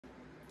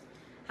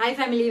Hi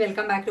family,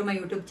 welcome back to my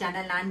YouTube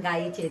channel. ನಾನು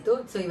ಗಾಯಿಚೇತು.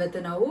 So ಇವತ್ತು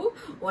ನಾವು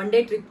ಒನ್ ಡೇ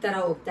ಟ್ರಿಪ್ ತರ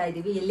ಹೋಗ್ತಾ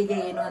ಇದೀವಿ. ಎಲ್ಲಿಗೆ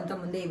ಏನು ಅಂತ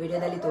ಮುಂದೆ ಈ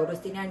ವಿಡಿಯೋದಲ್ಲಿ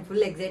ತೋರಿಸ್ತೀನಿ. ಅಂಡ್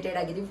ಫುಲ್ ಎಕ್ಸೈಟೆಡ್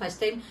ಆಗಿದ್ದೀವಿ.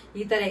 ಫಸ್ಟ್ ಟೈಮ್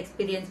ಈ ತರ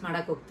ಎಕ್ಸ್ಪೀರಿಯನ್ಸ್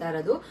ಮಾಡಕ್ ಹೋಗ್ತಾ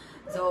ಇರೋದು.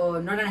 ಸೊ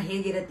ನೋಡೋಣ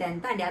ಹೇಗಿರುತ್ತೆ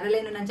ಅಂತ. ಅಂಡ್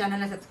ಯಾರೆಲ್ಲೇನು ನನ್ನ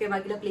ಚಾನಲ್ನ ಸಬ್ಸ್ಕ್ರೈಬ್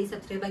ಆಗಿಲ್ಲ, ಪ್ಲೀಸ್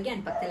ಸಬ್ಸ್ಕ್ರೈಬ್ ಆಗಿ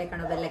ಅಂಡ್ ಪಕ್ಕದಲ್ಲೇ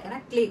ಕಾಣೋ ಬೆಲ್ ಐಕಾನ್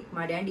ಕ್ಲಿಕ್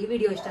ಮಾಡಿ. ಅಂಡ್ ಈ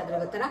ವಿಡಿಯೋ ಇಷ್ಟ ಆದ್ರೆ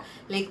ಗೊತ್ತರ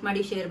ಲೈಕ್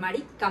ಮಾಡಿ, ಶೇರ್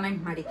ಮಾಡಿ,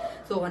 ಕಮೆಂಟ್ ಮಾಡಿ.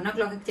 ಸೊ 1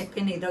 o'clock ಚೆಕ್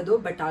ಇನ್ ಇರೋದು,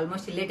 ಬಟ್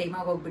ಆಲ್ಮೋಸ್ಟ್ ಇಲ್ಲೇ ಟೈಮ್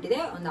ಆಗಿ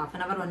ಹೋಗ್ಬಿಟ್ಟಿದೆ. ಒಂದು half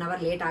an hour 1 hour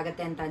late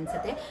ಆಗುತ್ತೆ ಅಂತ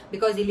ಅನ್ಸುತ್ತೆ.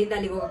 ಬಿಕಾಸ್ ಇಲ್ಲಿಂದ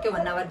ಅಲ್ಲಿಗೆ ಹೋಗೋಕೆ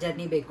 1 hour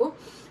ಜರ್ನಿ ಬೇಕು.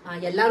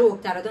 ಎಲ್ಲರೂ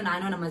ಹೋಗ್ತಾ ಇರೋದು,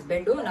 ನಾನು, ನಮ್ಮ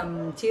ಹಸ್ಬೆಂಡು,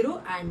 ನಮ್ಮ ಚಿರು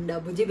ಅಂಡ್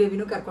ಬುಜ್ಜಿ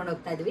ಬೇಬಿನೂ ಕರ್ಕೊಂಡು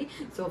ಹೋಗ್ತಾ ಇದೀವಿ.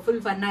 ಸೊ ಫುಲ್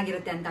ಫನ್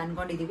ಆಗಿರುತ್ತೆ ಅಂತ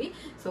ಅನ್ಕೊಂಡಿದೀವಿ.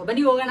 ಸೊ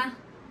ಬನ್ನಿ ಹೋಗೋಣ.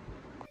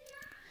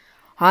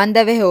 ಆನ್ ದ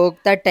ವೇ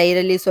ಹೋಗ್ತಾ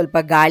ಟೈರಲ್ಲಿ ಸ್ವಲ್ಪ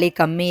ಗಾಳಿ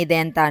ಕಮ್ಮಿ ಇದೆ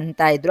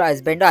ಅಂತ ಇದ್ರು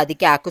ಹಸ್ಬೆಂಡು.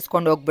 ಅದಕ್ಕೆ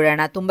ಹಾಕಿಸ್ಕೊಂಡು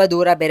ಹೋಗ್ಬಿಡೋಣ, ತುಂಬ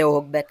ದೂರ ಬೇರೆ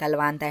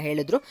ಹೋಗ್ಬೇಕಲ್ವಾ ಅಂತ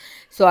ಹೇಳಿದ್ರು.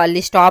 ಸೊ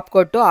ಅಲ್ಲಿ ಸ್ಟಾಪ್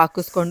ಕೊಟ್ಟು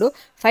ಹಾಕಿಸ್ಕೊಂಡು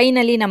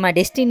ಫೈನಲಿ ನಮ್ಮ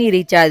ಡೆಸ್ಟಿನಿ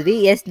ರೀಚ್ ಆದ್ವಿ.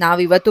 ಎಸ್,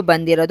 ನಾವಿವತ್ತು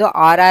ಬಂದಿರೋದು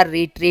RR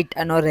ರಿಟ್ರೀಟ್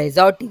ಅನ್ನೋ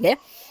ರೆಸಾರ್ಟಿಗೆ.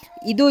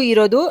 ಇದು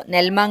ಇರೋದು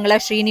ನೆಲಮಂಗಲ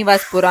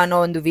ಶ್ರೀನಿವಾಸಪುರ ಅನ್ನೋ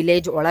ಒಂದು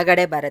ವಿಲೇಜ್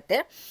ಒಳಗಡೆ ಬರುತ್ತೆ.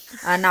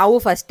 ನಾವು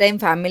ಫಸ್ಟ್ ಟೈಮ್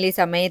ಫ್ಯಾಮಿಲಿ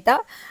ಸಮೇತ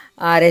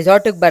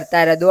ರೆಸಾರ್ಟಿಗೆ ಬರ್ತಾ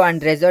ಇರೋದು.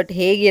 ಆ್ಯಂಡ್ ರೆಸಾರ್ಟ್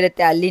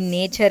ಹೇಗಿರುತ್ತೆ, ಅಲ್ಲಿ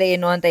ನೇಚರ್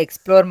ಏನು ಅಂತ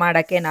ಎಕ್ಸ್ಪ್ಲೋರ್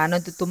ಮಾಡೋಕ್ಕೆ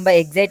ನಾನಂತೂ ತುಂಬ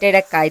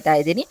ಎಕ್ಸೈಟೆಡಾಗಿ ಕಾಯ್ತಾ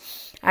ಇದ್ದೀನಿ.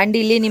 ಆ್ಯಂಡ್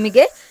ಇಲ್ಲಿ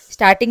ನಿಮಗೆ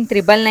ಸ್ಟಾರ್ಟಿಂಗ್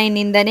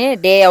 999ಇಂದನೇ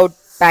ಡೇ ಔಟ್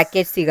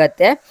ಪ್ಯಾಕೇಜ್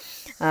ಸಿಗುತ್ತೆ.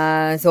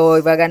 ಸೊ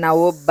ಇವಾಗ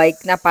ನಾವು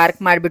ಬೈಕ್ನ ಪಾರ್ಕ್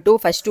ಮಾಡಿಬಿಟ್ಟು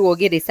ಫಸ್ಟು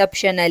ಹೋಗಿ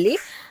ರಿಸೆಪ್ಷನಲ್ಲಿ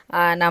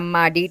ನಮ್ಮ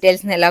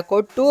ಡೀಟೇಲ್ಸ್ನೆಲ್ಲ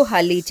ಕೊಟ್ಟು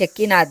ಅಲ್ಲಿ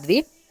ಚೆಕ್ಇನ್ ಆದ್ವಿ.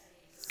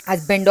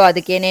 ಹಸ್ಬೆಂಡು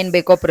ಅದಕ್ಕೆ ಏನೇನು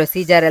ಬೇಕೋ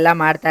ಪ್ರೊಸೀಜರ್ ಎಲ್ಲ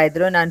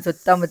ಮಾಡ್ತಾಯಿದ್ರು. ನಾನು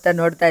ಸುತ್ತಮುತ್ತ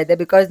ನೋಡ್ತಾ ಇದ್ದೆ.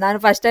 ಬಿಕಾಸ್ ನಾನು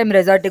ಫಸ್ಟ್ ಟೈಮ್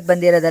ರೆಸಾರ್ಟಿಗೆ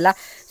ಬಂದಿರೋದಲ್ಲ,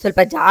 ಸ್ವಲ್ಪ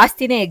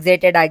ಜಾಸ್ತಿನೇ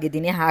ಎಕ್ಸೈಟೆಡ್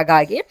ಆಗಿದ್ದೀನಿ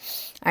ಹಾಗಾಗಿ.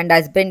 ಆ್ಯಂಡ್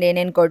ಹಸ್ಬೆಂಡ್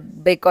ಏನೇನು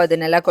ಕೊಡಬೇಕೋ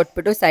ಅದನ್ನೆಲ್ಲ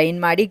ಕೊಟ್ಬಿಟ್ಟು ಸೈನ್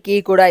ಮಾಡಿ ಕೀ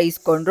ಕೂಡ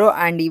ಇಸ್ಕೊಂಡ್ರು.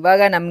 ಆ್ಯಂಡ್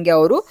ಇವಾಗ ನಮಗೆ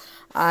ಅವರು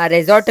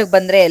ರೆಸಾರ್ಟಿಗೆ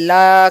ಬಂದರೆ ಎಲ್ಲ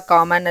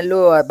ಕಾಮನಲ್ಲೂ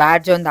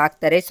ಬ್ಯಾಡ್ಜ್ ಒಂದು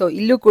ಹಾಕ್ತಾರೆ. ಸೊ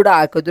ಇಲ್ಲೂ ಕೂಡ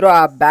ಹಾಕಿದ್ರು.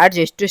 ಆ ಬ್ಯಾಡ್ಜ್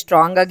ಎಷ್ಟು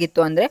ಸ್ಟ್ರಾಂಗ್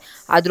ಆಗಿತ್ತು ಅಂದರೆ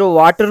ಆದರೂ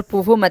ವಾಟರ್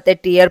ಪ್ರೂಫು ಮತ್ತು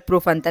ಟಿಯರ್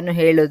ಪ್ರೂಫ್ ಅಂತಲೂ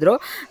ಹೇಳಿದ್ರು.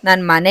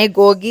 ನಾನು ಮನೆಗೆ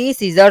ಹೋಗಿ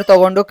ಸಿಸರ್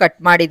ತೊಗೊಂಡು ಕಟ್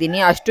ಮಾಡಿದ್ದೀನಿ,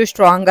 ಅಷ್ಟು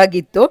ಸ್ಟ್ರಾಂಗ್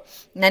ಆಗಿತ್ತು.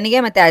 ನನಗೆ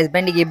ಮತ್ತು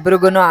ಹಸ್ಬೆಂಡಿಗೆ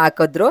ಇಬ್ರಿಗೂ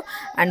ಹಾಕಿದ್ರು.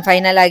 ಆ್ಯಂಡ್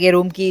ಫೈನಲ್ ಆಗಿ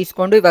ರೂಮ್ ಕೀ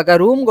ಇಸ್ಕೊಂಡು ಇವಾಗ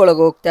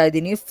ರೂಮ್ಗೊಳಗೆ ಹೋಗ್ತಾ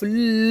ಇದ್ದೀನಿ.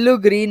 ಫುಲ್ಲು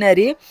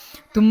ಗ್ರೀನರಿ,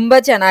 ತುಂಬ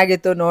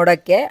ಚೆನ್ನಾಗಿತ್ತು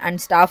ನೋಡೋಕ್ಕೆ.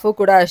 ಆ್ಯಂಡ್ ಸ್ಟಾಫು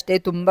ಕೂಡ ಅಷ್ಟೇ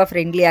ತುಂಬ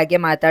ಫ್ರೆಂಡ್ಲಿಯಾಗಿ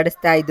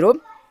ಮಾತಾಡಿಸ್ತಾ ಇದ್ರು.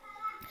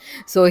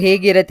 ಸೊ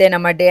ಹೇಗಿರುತ್ತೆ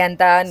ನಮ್ಮ ಡೇ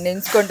ಅಂತ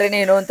ನೆನೆಸ್ಕೊಂಡ್ರೆ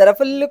ಏನೋ ಒಂಥರ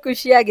ಫುಲ್ಲು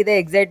ಖುಷಿಯಾಗಿದೆ.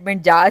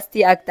 ಎಕ್ಸೈಟ್ಮೆಂಟ್ ಜಾಸ್ತಿ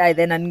ಆಗ್ತಾ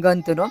ಇದೆ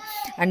ನನಗಂತೂ.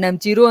 ಆ್ಯಂಡ್ ನಮ್ಮ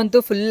ಚಿರು ಅಂತೂ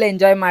ಫುಲ್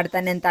ಎಂಜಾಯ್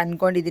ಮಾಡ್ತಾನೆ ಅಂತ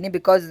ಅಂದ್ಕೊಂಡಿದ್ದೀನಿ.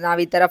 ಬಿಕಾಸ್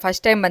ನಾವು ಈ ಥರ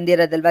ಫಸ್ಟ್ ಟೈಮ್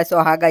ಬಂದಿರೋದಲ್ವ, ಸೊ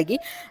ಹಾಗಾಗಿ.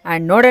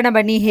 ಆ್ಯಂಡ್ ನೋಡೋಣ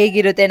ಬನ್ನಿ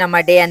ಹೇಗಿರುತ್ತೆ ನಮ್ಮ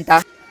ಡೇ ಅಂತ.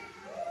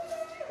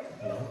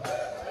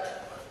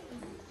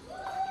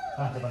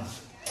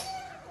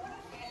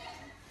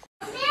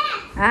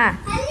 ಹಾಂ,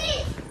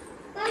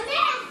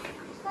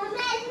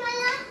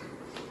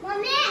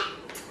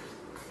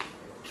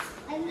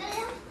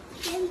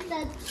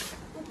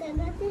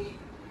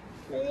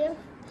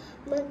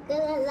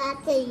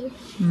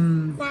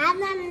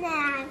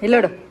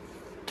 ಇಲ್ಲೋಡು.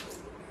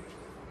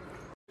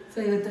 ಸೊ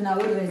ಇವತ್ತು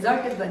ನಾವು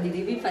ರೆಸಾರ್ಟಿಗೆ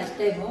ಬಂದಿದ್ದೀವಿ ಫಸ್ಟ್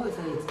ಟೈಮು.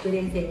 ಸೊ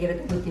ಎಕ್ಸ್ಪೀರಿಯನ್ಸ್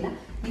ಹೇಗಿರುತ್ತೆ ಗೊತ್ತಿಲ್ಲ.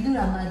 ಇದು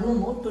ನಮ್ಮ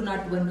ರೂಮು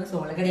 201. ಸೊ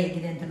ಒಳಗಡೆ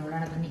ಹೇಗಿದೆ ಅಂತ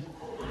ನೋಡೋಣ ಬನ್ನಿ.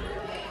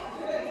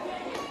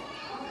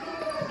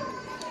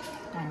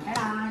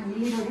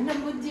 ಇಲ್ಲಿ ನೋಡಿ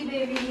ನಮ್ಮ ಬುಜ್ಜಿ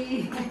ಬೇಬಿ.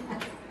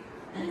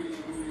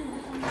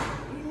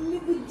 ಇಲ್ಲಿ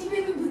ಬುಜ್ಜಿ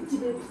ಬೇಬಿ.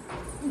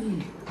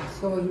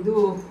 ಸೊ ಇದು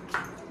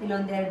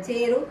ಇಲ್ಲೊಂದೆರಡು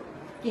chair,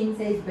 king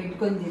size bed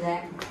ಕೊಂದಿದೆ.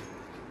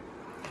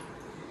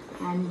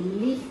 And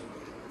ಇಲ್ಲಿ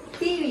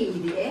ಟಿವಿ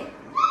ಇದೆ.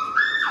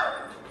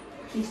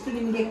 ಇಷ್ಟು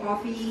ನಿಮಗೆ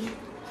ಕಾಫಿ,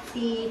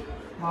 ಟೀ,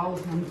 ವಾವ್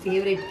ನನ್ನ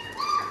ಫೇವ್ರೆಟ್.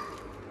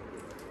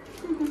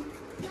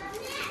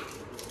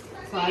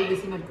 ಸೊ ಹಾಲು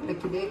ಬಿಸಿ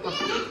ಮಾಡ್ಕೊಳಕ್ಕಿದೆ,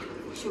 ಕಾಫಿ,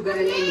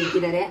 ಶುಗರ್ ಎಲ್ಲ ಇಲ್ಲಿ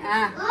ಇಟ್ಟಿದ್ದಾರೆ.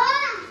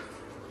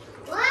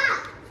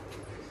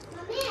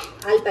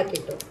 ಹಾಲು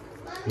ಪ್ಯಾಕೆಟು.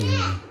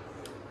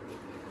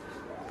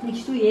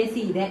 ನೆಕ್ಸ್ಟು AC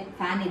ಇದೆ,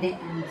 ಫ್ಯಾನ್ ಇದೆ,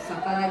 ಆ್ಯಂಡ್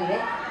ಸಕ್ಕತ್ತಾಗಿದೆ.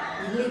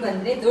 ಇಲ್ಲಿ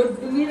ಬಂದರೆ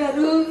ದೊಡ್ಡ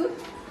ಮಿರರು.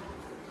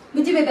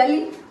 ಬುಜ್ಜಿ ಬೇಬಿ ಅಲ್ಲಿ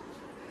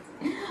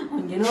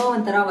ಅವನಿಗೇನೋ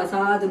ಒಂಥರ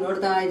ಹೊಸದು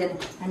ನೋಡ್ತಾ ಇದ್ದಾನೆ.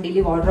 ಆ್ಯಂಡ್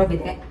ಇಲ್ಲಿ ವಾರ್ಡ್ರೋಬ್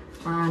ಇದೆ,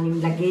 ನಿಮ್ಮ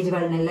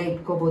ಲಗೇಜ್ಗಳನ್ನೆಲ್ಲ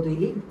ಇಟ್ಕೋಬೋದು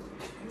ಇಲ್ಲಿ.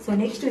 ಸೊ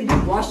ನೆಕ್ಸ್ಟು ಇದು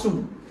ವಾಶ್ರೂಮ್.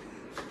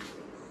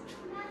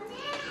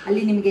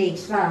 ಅಲ್ಲಿ ನಿಮಗೆ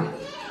ಎಕ್ಸ್ಟ್ರಾ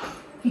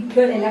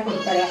ಕಿಟ್ಗಳೆಲ್ಲ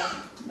ಕೊಡ್ತಾರೆ.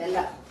 ಎಲ್ಲ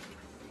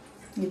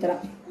ಈ ಥರ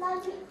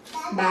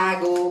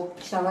bag,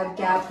 shower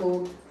cap,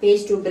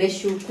 paste,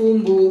 brush,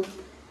 ಕೂಂಬು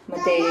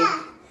ಮತ್ತು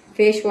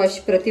ಫೇಸ್ ವಾಶ್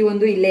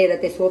ಪ್ರತಿಯೊಂದು ಇಲ್ಲೇ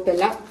ಇರುತ್ತೆ. ಸೋಪ್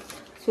ಎಲ್ಲ.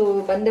 ಸೊ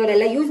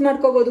ಬಂದವರೆಲ್ಲ ಯೂಸ್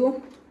ಮಾಡ್ಕೋಬೋದು.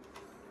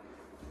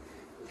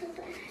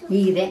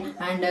 ಹೀಗಿದೆ.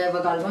 ಆ್ಯಂಡ್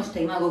ಇವಾಗ ಆಲ್ಮೋಸ್ಟ್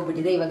ಟೈಮ್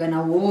ಆಗೋಗ್ಬಿಟ್ಟಿದೆ. ಇವಾಗ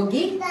ನಾವು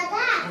ಹೋಗಿ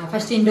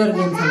ಫಸ್ಟ್ ಇಂಡೋರ್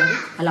ಗೇಮ್ಸ್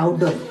ಅಲ್ಲ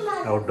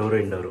outdoor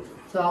indoor.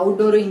 So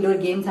outdoor indoor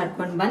games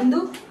ಆಡ್ಕೊಂಡು ಬಂದು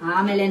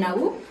ಆಮೇಲೆ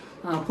ನಾವು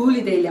ಪೂಲ್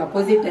ಇದೆ ಇಲ್ಲಿ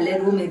ಅಪೋಸಿಟ್ ಅಲ್ಲೇ,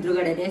 ರೂಮ್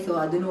ಎದುರುಗಡೆ. ಸೊ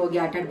ಅದನ್ನು ಹೋಗಿ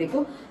ಆಟ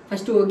ಆಡಬೇಕು.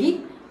 ಫಸ್ಟ್ ಹೋಗಿ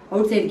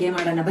ಔಟ್ಸೈಡ್ ಗೇಮ್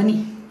ಆಡೋಣ ಬನ್ನಿ.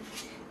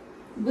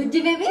 ಬುಜ್ಜಿ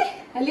ಬೇಬಿ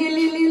ಅಲ್ಲಿ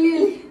ಅಲ್ಲಿ ಇಲ್ಲಿ ಇಲ್ಲಿ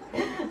ಇಲ್ಲಿ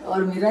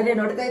ಅವ್ರು ಮಿರರೇ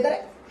ನೋಡ್ತಾ ಇದ್ದಾರೆ.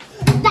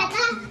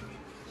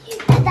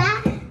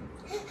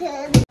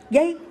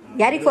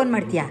 ಯಾರಿಗೆ ಫೋನ್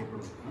ಮಾಡ್ತೀಯಾ?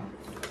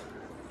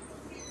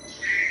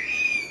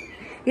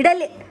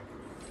 ಇಡಲ್ಲಿ.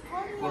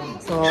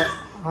 ಸೊ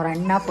ಅವ್ರ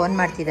ಅಣ್ಣ ಫೋನ್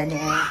ಮಾಡ್ತಿದ್ದಾನೆ.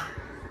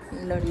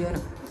 ನೋಡಿ ಇವನು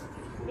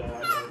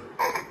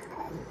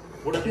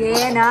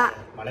ಏನ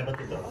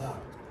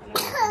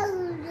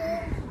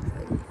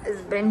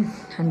ಹಸ್ಬೆಂಡ್.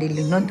 ಅಂಡ್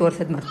ಇಲ್ಲಿ ಇನ್ನೊಂದು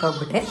ತೋರ್ಸೋದು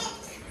ಮರ್ತೋಗ್ಬಿಟ್ಟೆ.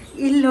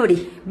 ಇಲ್ಲಿ ನೋಡಿ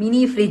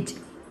ಮಿನಿ ಫ್ರಿಜ್.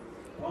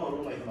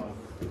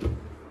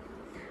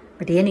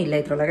 ಬಟ್ ಏನಿಲ್ಲ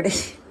ಇದ್ರೊಳಗಡೆ.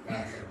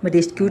 ಬಟ್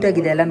ಎಷ್ಟು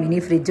ಕ್ಯೂಟಾಗಿದೆ ಅಲ್ಲ ಮಿನಿ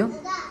ಫ್ರಿಜ್ಜು.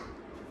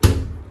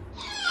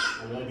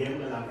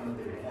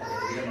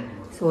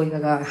 ಸೊ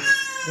ಇವಾಗ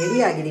ರೆಡಿ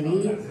ಆಗಿದ್ದೀವಿ,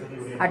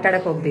 ಆಟ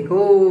ಆಡೋಕ್ಕೆ ಹೋಗಬೇಕು.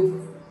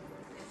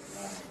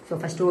 ಸೊ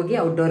ಫಸ್ಟ್ ಹೋಗಿ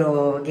ಔಟ್ಡೋರ್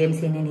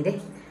ಗೇಮ್ಸ್ ಏನೇನಿದೆ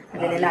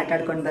ಅದನ್ನೆಲ್ಲ ಆಟ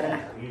ಆಡ್ಕೊಂಡು ಬರೋಣ.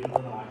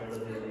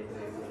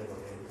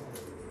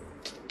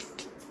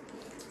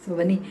 ಸೊ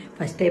ಬನ್ನಿ,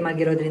 ಫಸ್ಟ್ ಟೈಮ್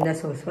ಆಗಿರೋದ್ರಿಂದ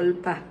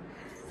ಸ್ವಲ್ಪ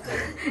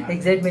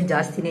ಎಕ್ಸೈಟ್ಮೆಂಟ್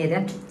ಜಾಸ್ತಿನೇ ಇದೆ.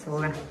 ಸೊ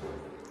ಹೋಗೋಣ.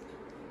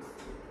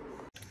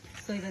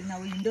 ಸೊ ಇವಾಗ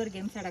ನಾವು ಇಂಡೋರ್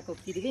ಗೇಮ್ಸ್ ಆಡೋಕ್ಕೆ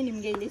ಹೋಗ್ತಿದ್ದೀವಿ.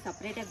 ನಿಮಗೆ ಇಲ್ಲಿ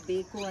ಸಪ್ರೇಟಾಗಿ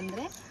ಬೇಕು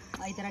ಅಂದರೆ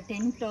ಈ ಥರ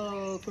ಟೆಂಟ್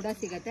ಕೂಡ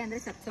ಸಿಗುತ್ತೆ. ಅಂದರೆ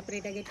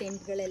ಸಪ್ರೇಟಾಗಿ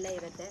ಟೆಂಟ್ಗಳೆಲ್ಲ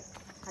ಇರುತ್ತೆ,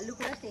 ಅಲ್ಲೂ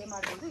ಕೂಡ ಸ್ಟೇ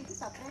ಮಾಡ್ಬೋದು. ಇದು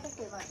ಸಪ್ರೇಟಾಗಿ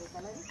ಸ್ಟೇ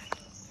ಮಾಡಬೇಕಲ್ಲ,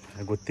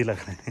 ಗೊತ್ತಿಲ್ಲ.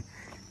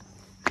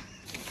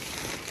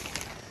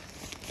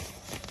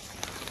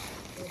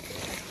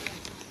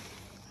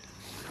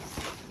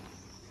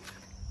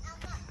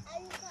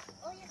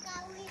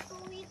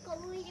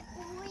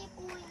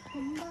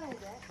 ತುಂಬ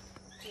ಇದೆ.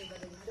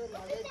 ಇವಾಗ ಇಂಡೋರ್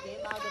ಯಾವುದೇ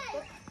ಗೇಮ್ ಆಗುತ್ತೆ,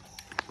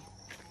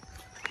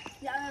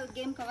 ಯಾವ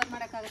ಗೇಮ್ ಕವರ್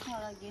ಮಾಡೋಕ್ಕಾಗುತ್ತೆ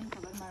ಆ ಗೇಮ್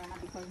ಕವರ್ ಮಾಡೋಣ.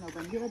 ಬಿಕಾಸ್ ನಾವು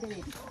ಬಂದಿರೋದೇ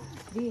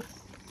ರೀ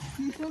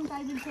ಇಷ್ಟೊಂದು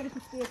ಕಾಯಿ ಬಿಡ್ತಾರೆ,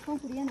 ಎತ್ಕೊಂಡು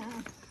ಕುಡಿಯೋಣ.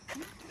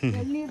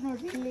 ಎಳ್ನೀರು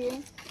ನೋಡ್ರಿ ಇಲ್ಲಿ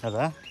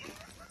ಅದಾ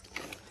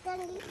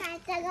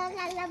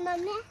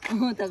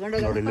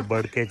ತಗೊಂಡೋಗಿ. ಇಲ್ಲಿ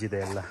ಬರ್ಡ್ ಕೇಜ್ ಇದೆ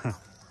ಎಲ್ಲ.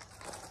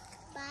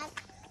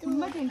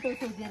 ತುಂಬ ಟೆಂಟ್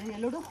ಹೌಸ್ ಇದ್ದಾರೆ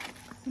ಎಲ್ಲರೂ.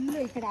 ಫುಲ್ಲು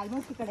ಈ ಕಡೆ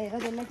ಆಲ್ಮೋಸ್ಟ್ ಈ ಕಡೆ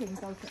ಇರೋದೆಲ್ಲ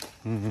ಟೆಂಟ್ ಹೌಸ್.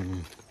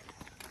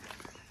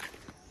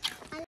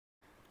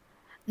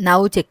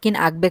 ನಾವು ಚೆಕ್-ಇನ್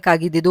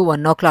ಆಗಬೇಕಾಗಿದ್ದು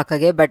 1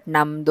 o'clockಗೆ. ಬಟ್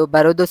ನಮ್ಮದು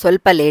ಬರೋದು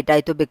ಸ್ವಲ್ಪ ಲೇಟ್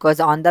ಆಯಿತು, ಬಿಕಾಸ್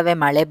ಆನ್ ದ ವೇ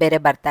ಮಳೆ ಬೇರೆ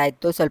ಬರ್ತಾ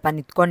ಇತ್ತು. ಸ್ವಲ್ಪ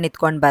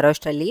ನಿಂತ್ಕೊಂಡು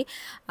ಬರೋಷ್ಟರಲ್ಲಿ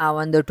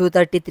ಒಂದು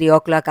 2:30 3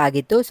 o'clock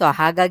ಆಗಿತ್ತು. ಸೊ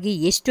ಹಾಗಾಗಿ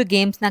ಎಷ್ಟು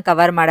ಗೇಮ್ಸ್ನ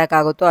ಕವರ್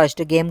ಮಾಡೋಕ್ಕಾಗುತ್ತೋ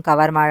ಅಷ್ಟು ಗೇಮ್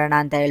ಕವರ್ ಮಾಡೋಣ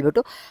ಅಂತ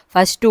ಹೇಳ್ಬಿಟ್ಟು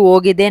ಫಸ್ಟು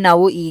ಹೋಗಿದ್ದೆ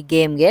ನಾವು ಈ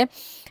ಗೇಮ್ಗೆ.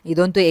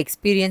 ಇದಂತೂ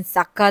ಎಕ್ಸ್ಪೀರಿಯನ್ಸ್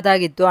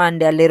ಸಕ್ಕತ್ತಾಗಿತ್ತು.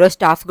 ಆ್ಯಂಡ್ ಅಲ್ಲಿರೋ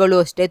ಸ್ಟಾಫ್ಗಳು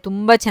ಅಷ್ಟೇ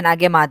ತುಂಬ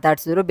ಚೆನ್ನಾಗೇ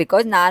ಮಾತಾಡ್ಸಿದ್ರು.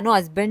 ಬಿಕಾಸ್ ನಾನು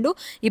ಹಸ್ಬೆಂಡು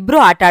ಇಬ್ಬರು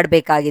ಆಟ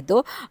ಆಡಬೇಕಾಗಿತ್ತು.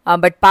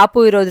 ಬಟ್ ಪಾಪು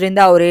ಇರೋದ್ರಿಂದ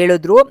ಅವ್ರು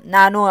ಹೇಳಿದ್ರು,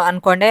 ನಾನು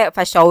ಅಂದ್ಕೊಂಡೆ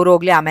ಫಸ್ಟ್ ಅವ್ರು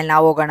ಹೋಗಲಿ ಆಮೇಲೆ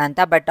ನಾವು ಹೋಗೋಣ ಅಂತ.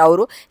 ಬಟ್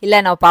ಅವರು ಇಲ್ಲ,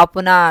 ನಾವು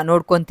ಪಾಪುನ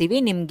ನೋಡ್ಕೊತೀವಿ,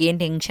 ನಿಮ್ಗೇನು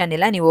ಟೆನ್ಷನ್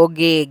ಇಲ್ಲ, ನೀವು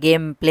ಹೋಗಿ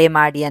ಗೇಮ್ ಪ್ಲೇ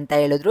ಮಾಡಿ ಅಂತ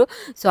ಹೇಳಿದ್ರು.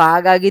 ಸೊ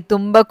ಹಾಗಾಗಿ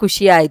ತುಂಬ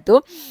ಖುಷಿ ಆಯಿತು.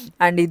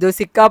 ಆ್ಯಂಡ್ ಇದು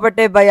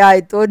ಸಿಕ್ಕಾಪಟ್ಟೆ ಭಯ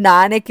ಆಯಿತು.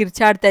 ನಾನೇ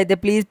ಕಿರ್ಚಾಡ್ತಾ ಇದ್ದೆ,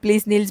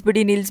 ಪ್ಲೀಸ್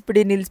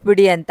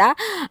ನಿಲ್ಲಿಸ್ಬಿಡಿ ಅಂತ.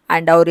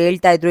 ಆ್ಯಂಡ್ ಅವ್ರು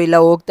ಹೇಳ್ತಾಯಿದ್ರು, ಇಲ್ಲ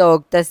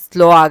ಹೋಗ್ತಾ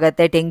ಸ್ಲೋ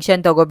ಆಗುತ್ತೆ,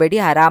 ಟೆನ್ಷನ್ ತಗೋಬೇಡಿ,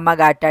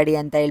 ಆರಾಮಾಗಿ ಆಟಾಡಿ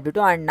ಅಂತ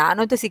ಹೇಳ್ಬಿಟ್ಟು. ಆ್ಯಂಡ್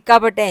ನಾನಂತೂ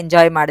ಸಿಕ್ಕಾಪಟ್ಟೆ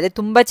ಎಂಜಾಯ್ ಮಾಡಿದೆ.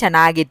 ತುಂಬ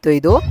ಚೆನ್ನಾಗಿತ್ತು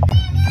ಇದು.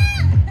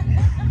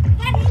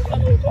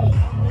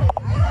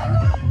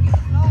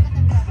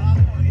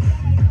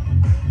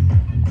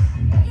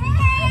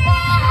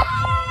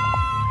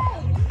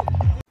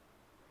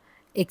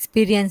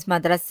 ಎಕ್ಸ್ಪೀರಿಯನ್ಸ್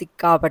ಮಾತ್ರ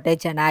ಸಿಕ್ಕಾಪಟ್ಟೆ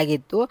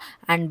ಚೆನ್ನಾಗಿತ್ತು.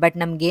 ಆ್ಯಂಡ್ ಬಟ್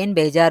ನಮಗೇನು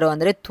ಬೇಜಾರು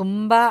ಅಂದರೆ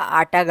ತುಂಬ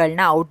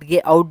ಆಟಗಳನ್ನ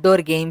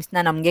ಔಟ್ಡೋರ್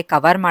ಗೇಮ್ಸ್ನ ನಮಗೆ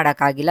ಕವರ್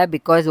ಮಾಡೋಕ್ಕಾಗಿಲ್ಲ,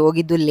 ಬಿಕಾಸ್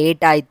ಹೋಗಿದ್ದು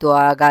ಲೇಟ್ ಆಯಿತು.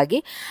 ಹಾಗಾಗಿ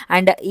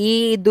ಆ್ಯಂಡ್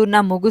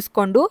ಇದನ್ನು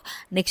ಮುಗಿಸ್ಕೊಂಡು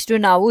ನೆಕ್ಸ್ಟು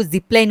ನಾವು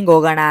ಜಿಪ್ಲೈನ್ಗೆ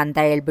ಹೋಗೋಣ ಅಂತ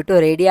ಹೇಳ್ಬಿಟ್ಟು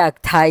ರೆಡಿ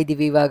ಆಗ್ತಾ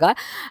ಇದ್ದೀವಿ ಇವಾಗ.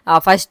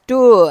 ಫಸ್ಟು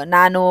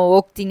ನಾನು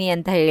ಹೋಗ್ತೀನಿ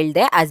ಅಂತ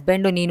ಹೇಳಿದೆ,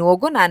 ಹಸ್ಬೆಂಡು ನೀನು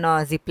ಹೋಗು, ನಾನು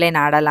ಜಿಪ್ಲೈನ್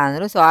ಆಡಲ್ಲ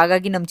ಅಂದರು. ಸೊ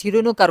ಹಾಗಾಗಿ ನಮ್ಮ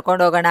ಚಿರುನು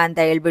ಕರ್ಕೊಂಡು ಹೋಗೋಣ ಅಂತ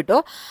ಹೇಳ್ಬಿಟ್ಟು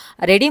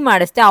ರೆಡಿ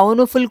ಮಾಡಿಸ್ದೆ.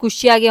 ಅವನು ಫುಲ್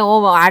ಖುಷಿಯಾಗಿ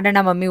ಆಡೋಣ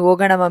ಮಮ್ಮಿ,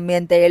 ಹೋಗೋಣ ಮಮ್ಮಿ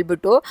ಅಂತ ಹೇಳ್ಬಿಟ್ಟು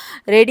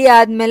ರೆಡಿ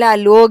ಆದಮೇಲೆ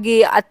ಅಲ್ಲಿ ಹೋಗಿ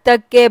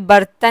ಹತ್ತಕ್ಕೆ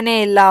ಬರ್ತಾನೆ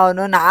ಇಲ್ಲ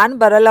ಅವನು. ನಾನು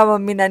ಬರಲ್ಲ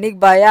ಮಮ್ಮಿ, ನನಗೆ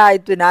ಭಯ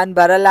ಆಯಿತು, ನಾನು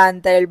ಬರಲ್ಲ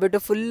ಅಂತ ಹೇಳ್ಬಿಟ್ಟು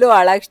ಫುಲ್ಲು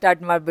ಅಳಕ್ಕೆ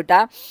ಸ್ಟಾರ್ಟ್ ಮಾಡಿಬಿಟ್ಟ.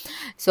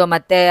 ಸೊ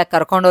ಮತ್ತೆ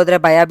ಕರ್ಕೊಂಡೋದ್ರೆ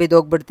ಭಯ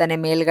ಬಿದ್ದೋಗ್ಬಿಡ್ತಾನೆ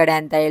ಮೇಲ್ಗಡೆ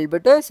ಅಂತ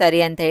ಹೇಳ್ಬಿಟ್ಟು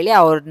ಸರಿ ಅಂತ ಹೇಳಿ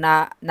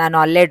ನಾನು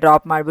ಅಲ್ಲೇ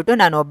ಡ್ರಾಪ್ ಮಾಡಿಬಿಟ್ಟು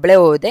ನಾನು ಒಬ್ಬಳೇ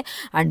ಹೋದೆ.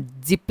 And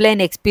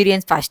zipline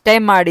experience first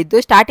time ಮಾಡಿದ್ದು.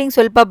 ಸ್ಟಾರ್ಟಿಂಗ್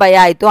ಸ್ವಲ್ಪ ಭಯ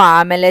ಆಯಿತು,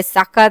 ಆಮೇಲೆ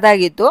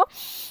ಸಕ್ಕತ್ತಾಗಿತ್ತು.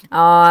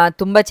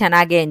 ತುಂಬ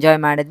ಚೆನ್ನಾಗಿ ಎಂಜಾಯ್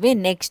ಮಾಡಿದ್ವಿ.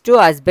 ನೆಕ್ಸ್ಟು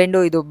ಹಸ್ಬೆಂಡು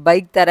ಇದು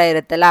ಬೈಕ್ ಥರ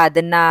ಇರುತ್ತಲ್ಲ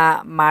ಅದನ್ನು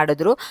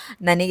ಮಾಡಿದ್ರು.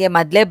 ನನಗೆ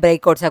ಮೊದಲೇ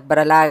ಬ್ರೇಕ್ ಓಡ್ಸೋಕ್ಕೆ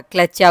ಬರಲ್ಲ,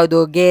 ಕ್ಲಚ್ ಯಾವುದು,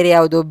 ಗೇರ್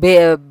ಯಾವುದು,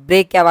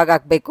 ಬ್ರೇಕ್ ಯಾವಾಗ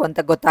ಹಾಕಬೇಕು ಅಂತ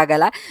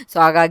ಗೊತ್ತಾಗಲ್ಲ. ಸೊ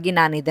ಹಾಗಾಗಿ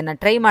ನಾನು ಇದನ್ನು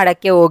ಟ್ರೈ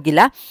ಮಾಡೋಕ್ಕೆ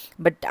ಹೋಗಿಲ್ಲ.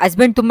 ಬಟ್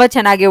ಹಸ್ಬೆಂಡ್ ತುಂಬ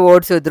ಚೆನ್ನಾಗಿ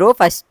ಓಡಿಸಿದ್ರು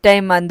ಫಸ್ಟ್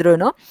ಟೈಮ್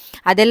ಅಂದ್ರೂ.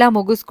 ಅದೆಲ್ಲ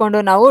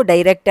ಮುಗಿಸ್ಕೊಂಡು ನಾವು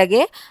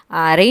ಡೈರೆಕ್ಟಾಗಿ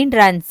ರೈನ್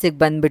ಡ್ಯಾನ್ಸಿಗೆ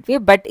ಬಂದುಬಿಟ್ವಿ.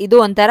 ಬಟ್ ಇದು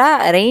ಒಂಥರ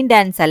ರೈನ್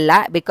ಡ್ಯಾನ್ಸ್ ಅಲ್ಲ,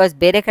 ಬಿಕಾಸ್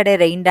ಬೇರೆ ಕಡೆ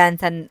ರೈನ್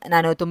ಡ್ಯಾನ್ಸ್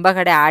ನಾನು ತುಂಬ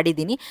ಕಡೆ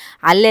ಆಡಿದ್ದೀನಿ.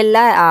 ಅಲ್ಲೆಲ್ಲ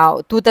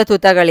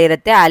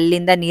ತೂತಗಳಿರುತ್ತೆ,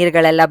 ಅಲ್ಲಿಂದ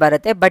ನೀರುಗಳೆಲ್ಲ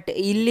ಬರುತ್ತೆ. ಬಟ್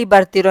ಇಲ್ಲಿ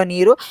ಬರ್ತಿರೋ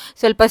ನೀರು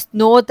ಸ್ವಲ್ಪ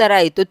ಸ್ನೋ ಥರ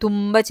ಇತ್ತು,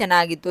 ತುಂಬ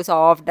ಚೆನ್ನಾಗಿತ್ತು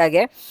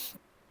ಸಾಫ್ಟಾಗೆ.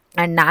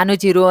 ಆ್ಯಂಡ್ ನಾನು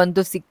ಚಿರು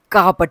ಅಂತೂ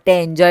ಸಿಕ್ಕಾಪಟ್ಟೆ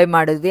ಎಂಜಾಯ್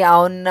ಮಾಡಿದ್ವಿ.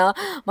 ಅವನ್ನ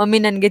ಮಮ್ಮಿ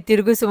ನನಗೆ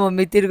ತಿರುಗಿಸು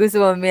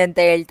ಮಮ್ಮಿ ಅಂತ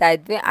ಹೇಳ್ತಾ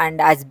ಇದ್ವಿ.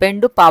 ಆ್ಯಂಡ್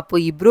ಹಸ್ಬೆಂಡು ಪಾಪು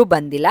ಇಬ್ಬರೂ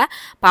ಬಂದಿಲ್ಲ.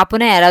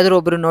 ಪಾಪುನ ಯಾರಾದರೂ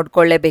ಒಬ್ಬರು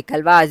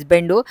ನೋಡ್ಕೊಳ್ಳೇಬೇಕಲ್ವಾ.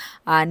 ಹಸ್ಬೆಂಡು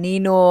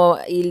ನೀನು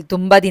ಇಲ್ಲಿ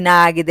ತುಂಬ ದಿನ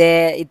ಆಗಿದೆ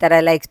ಈ ಥರ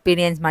ಎಲ್ಲ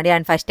ಎಕ್ಸ್ಪೀರಿಯೆನ್ಸ್ ಮಾಡಿ,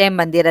 ಆ್ಯಂಡ್ ಫಸ್ಟ್ ಟೈಮ್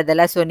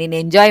ಬಂದಿರೋದಲ್ಲ, ಸೊ ನೀನು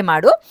ಎಂಜಾಯ್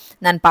ಮಾಡು,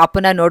 ನಾನು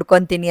ಪಾಪುನ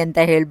ನೋಡ್ಕೊತೀನಿ ಅಂತ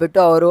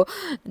ಹೇಳಿಬಿಟ್ಟು ಅವರು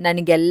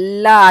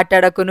ನನಗೆಲ್ಲ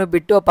ಆಟಾಡೋಕ್ಕೂ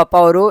ಬಿಟ್ಟು ಪಾಪ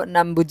ಅವರು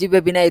ನಮ್ಮ ಬುಜ್ಜಿ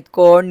ಬೇಬಿನ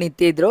ಎತ್ಕೊಂಡು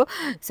ನಿಂತಿದ್ರು.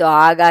 ಸೊ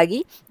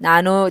ಹಾಗಾಗಿ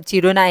ನಾನು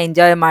ಚಿರುನ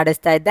ಎಂಜಾಯ್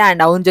ಮಾಡಿಸ್ತಾ ಇದ್ದೆ.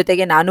 ಆ್ಯಂಡ್ ಅವನ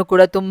ಜೊತೆಗೆ ನಾನು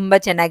ಕೂಡ ತುಂಬ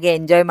ಚೆನ್ನಾಗಿ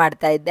ಎಂಜಾಯ್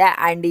ಮಾಡ್ತಾ ಇದ್ದೆ.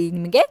 ಆ್ಯಂಡ್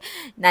ನಿಮಗೆ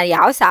ನಾನು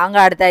ಯಾವ ಸಾಂಗ್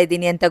ಆಡ್ತಾ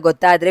ಇದ್ದೀನಿ ಅಂತ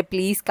ಗೊತ್ತಾದರೆ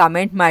ಪ್ಲೀಸ್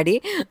ಕಮೆಂಟ್ ಮಾಡಿ.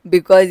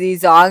 ಬಿಕಾಸ್ ಈ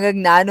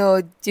ಸಾಂಗಿಗೆ ನಾನು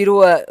ಚಿರು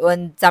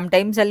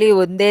ಸಮ್ಟೈಮ್ಸಲ್ಲಿ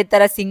ಒಂದೇ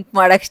ಥರ ಸಿಂಕ್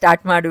ಮಾಡೋಕ್ಕೆ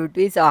ಸ್ಟಾರ್ಟ್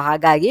ಮಾಡಿಬಿಟ್ವಿ. ಸೊ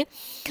ಹಾಗಾಗಿ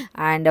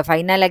ಆ್ಯಂಡ್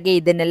ಫೈನಲಾಗಿ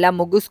ಇದನ್ನೆಲ್ಲ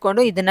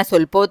ಮುಗಿಸ್ಕೊಂಡು ಇದನ್ನು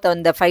ಸ್ವಲ್ಪ ಹೊತ್ತು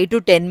ಒಂದು 5 to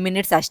 10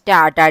 minutes ಅಷ್ಟೇ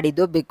ಆಟ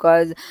ಆಡಿದ್ದು.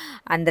 ಬಿಕಾಸ್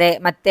ಅಂದರೆ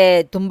ಮತ್ತೆ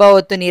ತುಂಬ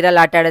ಹೊತ್ತು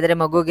ನೀರಲ್ಲಿ ಆಟ ಆಡಿದ್ರೆ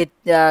ಮಗುಗೆ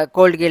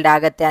ಕೋಲ್ಡ್ ಗಿಲ್ಡ್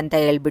ಆಗುತ್ತೆ ಅಂತ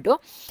ಹೇಳ್ಬಿಟ್ಟು.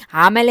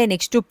 ಆಮೇಲೆ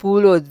ನೆಕ್ಸ್ಟು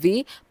ಪೂಲ್ ಹೋದ್ವಿ.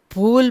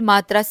 ಪೂಲ್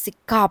ಮಾತ್ರ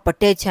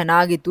ಸಿಕ್ಕಾಪಟ್ಟೆ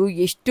ಚೆನ್ನಾಗಿತ್ತು.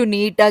 ಎಷ್ಟು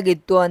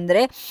ನೀಟಾಗಿತ್ತು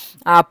ಅಂದರೆ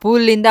ಆ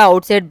ಪೂಲಿಂದ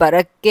ಔಟ್ಸೈಡ್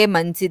ಬರೋಕ್ಕೆ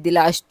ಮನಸ್ಸಿದ್ದಿಲ್ಲ,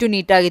 ಅಷ್ಟು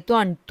ನೀಟಾಗಿತ್ತು.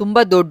 ಆ್ಯಂಡ್ ತುಂಬ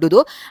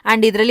ದೊಡ್ಡದು.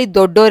 ಆ್ಯಂಡ್ ಇದರಲ್ಲಿ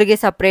ದೊಡ್ಡೋರಿಗೆ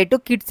ಸಪ್ರೇಟು,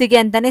 ಕಿಡ್ಸಿಗೆ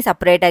ಅಂತಲೇ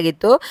ಸಪ್ರೇಟ್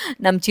ಆಗಿತ್ತು.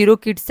 ನಮ್ಮ ಚಿರು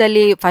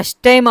ಕಿಡ್ಸಲ್ಲಿ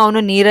ಫಸ್ಟ್ ಟೈಮ್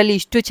ಅವನು ನೀರಲ್ಲಿ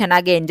ಇಷ್ಟು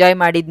ಚೆನ್ನಾಗಿ ಎಂಜಾಯ್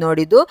ಮಾಡಿದ್ದು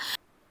ನೋಡಿದ್ದು.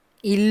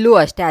 ಇಲ್ಲೂ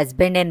ಅಷ್ಟೇ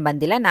ಹಸ್ಬೆಂಡ್ ಏನು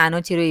ಬಂದಿಲ್ಲ, ನಾನು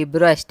ಚಿರು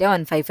ಇಬ್ಬರು ಅಷ್ಟೇ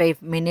ಒಂದು 5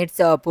 ಮಿನಿಟ್ಸ್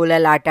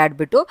ಪೂಲಲ್ಲಿ ಆಟ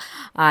ಆಡಿಬಿಟ್ಟು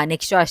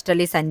ನೆಕ್ಸ್ಟು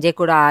ಅಷ್ಟರಲ್ಲಿ ಸಂಜೆ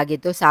ಕೂಡ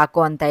ಆಗಿತ್ತು,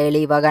 ಸಾಕು ಅಂತ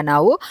ಹೇಳಿ ಇವಾಗ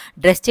ನಾವು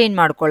ಡ್ರೆಸ್ ಚೇಂಜ್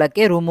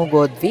ಮಾಡ್ಕೊಳ್ಳೋಕ್ಕೆ ರೂಮಿಗೆ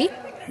ಹೋದ್ವಿ.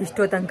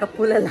 ಇಷ್ಟೋ ತನಕ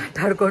ಪೂಲಲ್ಲಿ ಆಟ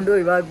ಆಡಿಕೊಂಡು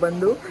ಇವಾಗ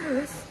ಬಂದು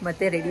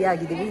ಮತ್ತೆ ರೆಡಿ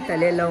ಆಗಿದ್ದೀವಿ,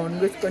 ತಲೆಯೆಲ್ಲ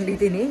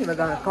ಒಣಗಿಸ್ಕೊಂಡಿದ್ದೀನಿ.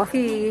 ಇವಾಗ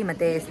ಕಾಫಿ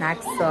ಮತ್ತು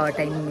ಸ್ನ್ಯಾಕ್ಸ್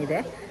ಟೈಮ್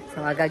ಇದೆ. ಸೊ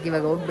ಹಾಗಾಗಿ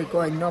ಇವಾಗ ಹೋಗಬೇಕು.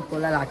 ಇನ್ನೂ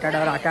ಪೂಲಲ್ಲಿ ಆಟ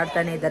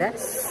ಆಡ್ತಾನೆ ಇದ್ದಾರೆ.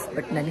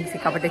 ಬಟ್ ನನಗೆ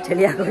ಸಿಕ್ಕಾಪಟ್ಟೆ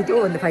ಚಳಿ ಆಗೋಯ್ತು.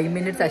 ಒಂದು 5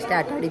 ಮಿನಿಟ್ಸ್ ಅಷ್ಟೇ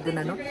ಆಟ ಆಡಿದ್ದು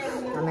ನಾನು,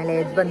 ಆಮೇಲೆ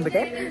ಎದ್ದು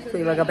ಬಂದುಬಿಟ್ಟೆ. ಸೊ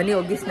ಇವಾಗ ಬನ್ನಿ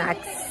ಹೋಗಿ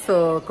ಸ್ನ್ಯಾಕ್ಸ್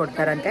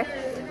ಕೊಡ್ತಾರಂತೆ,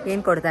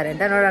 ಏನು ಕೊಡ್ತಾರೆ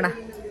ಅಂತ ನೋಡೋಣ.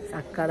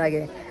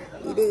 ಸಕ್ಕತ್ತಾಗಿದೆ.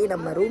 ಇದೇ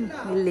ನಮ್ಮ ರೂಮ್,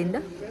 ಇಲ್ಲಿಂದ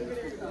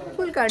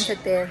ಫುಲ್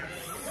ಕಾಣಿಸುತ್ತೆ.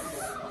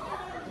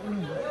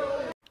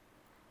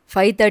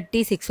 5:30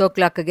 6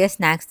 o'clockಗೆ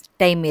ಸ್ನ್ಯಾಕ್ಸ್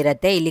ಟೈಮ್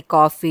ಇರುತ್ತೆ. ಇಲ್ಲಿ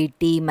ಕಾಫಿ,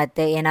 ಟೀ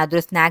ಮತ್ತು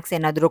ಏನಾದರೂ ಸ್ನ್ಯಾಕ್ಸ್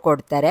ಏನಾದರೂ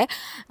ಕೊಡ್ತಾರೆ.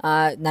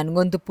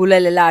 ನನಗಂತೂ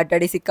ಪೂಲಲ್ಲೆಲ್ಲ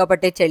ಆಟಾಡಿ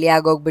ಸಿಕ್ಕಾಪಟ್ಟೆ ಚಳಿ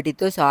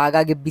ಆಗೋಗ್ಬಿಟ್ಟಿತ್ತು. ಸೊ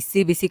ಹಾಗಾಗಿ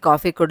ಬಿಸಿ ಬಿಸಿ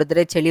ಕಾಫಿ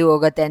ಕುಡಿದ್ರೆ ಚಳಿ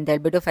ಹೋಗುತ್ತೆ ಅಂತ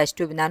ಹೇಳ್ಬಿಟ್ಟು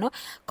ಫಸ್ಟು ನಾನು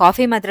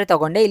ಕಾಫಿ ಮಾತ್ರ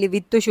ತೊಗೊಂಡೆ. ಇಲ್ಲಿ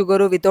ವಿತ್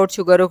ಶುಗರು ವಿತೌಟ್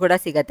ಶುಗರು ಕೂಡ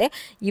ಸಿಗುತ್ತೆ.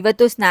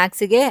 ಇವತ್ತು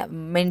ಸ್ನ್ಯಾಕ್ಸಿಗೆ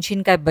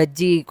ಮೆಣಸಿನ್ಕಾಯಿ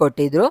ಬಜ್ಜಿ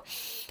ಕೊಟ್ಟಿದ್ದರು.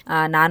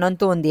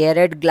 ನಾನಂತೂ ಒಂದು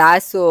 2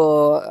 ಗ್ಲಾಸು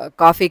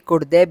ಕಾಫಿ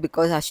ಕುಡಿದೆ,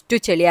 ಬಿಕಾಸ್ ಅಷ್ಟು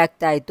ಚಳಿ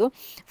ಆಗ್ತಾಯಿತ್ತು.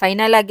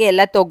 ಫೈನಲಾಗಿ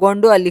ಎಲ್ಲ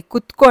ತೊಗೊಂಡು ಅಲ್ಲಿ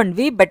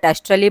ಕುತ್ಕೊಂಡ್ವಿ. ಬಟ್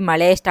ಅಷ್ಟರಲ್ಲಿ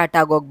ಮಳೆ ಸ್ಟಾರ್ಟ್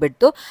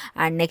ಆಗೋಗ್ಬಿಡ್ತು.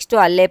 ಆ್ಯಂಡ್ ನೆಕ್ಸ್ಟು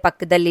ಅಲ್ಲೇ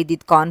ಪಕ್ಕದಲ್ಲಿ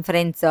ಇದ್ದಿದ್ದು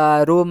ಕಾನ್ಫರೆನ್ಸ್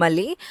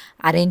ರೂಮಲ್ಲಿ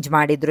ಅರೇಂಜ್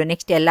ಮಾಡಿದರು.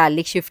 ನೆಕ್ಸ್ಟ್ ಎಲ್ಲ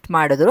ಅಲ್ಲಿಗೆ ಶಿಫ್ಟ್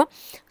ಮಾಡಿದ್ರು.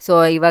 ಸೊ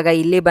ಇವಾಗ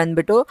ಇಲ್ಲಿ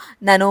ಬಂದುಬಿಟ್ಟು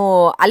ನಾನು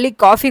ಅಲ್ಲಿ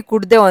ಕಾಫಿ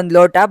ಕುಡಿದೆ ಒಂದು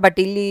ಲೋಟ. ಬಟ್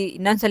ಇಲ್ಲಿ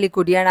ಇನ್ನೊಂದ್ಸಲಿ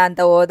ಕುಡಿಯೋಣ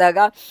ಅಂತ ಹೋದಾಗ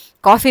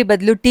ಕಾಫಿ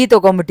ಬದಲು ಟೀ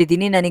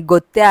ತೊಗೊಂಬಿಟ್ಟಿದ್ದೀನಿ. ನನಗೆ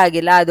ಗೊತ್ತೇ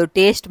ಆಗಿಲ್ಲ, ಅದು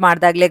ಟೇಸ್ಟ್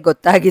ಮಾಡಿದಾಗಲೇ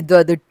ಗೊತ್ತಾಗಿದ್ದು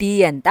ಅದು ಟೀ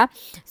ಅಂತ.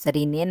 ಸರಿ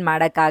ಇನ್ನೇನು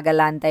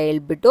ಮಾಡೋಕ್ಕಾಗಲ್ಲ ಅಂತ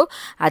ಹೇಳ್ಬಿಟ್ಟು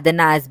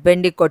ಅದನ್ನು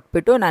ಹಸ್ಬೆಂಡಿಗೆ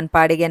ಕೊಟ್ಬಿಟ್ಟು ನನ್ನ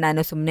ಪಾಡಿಗೆ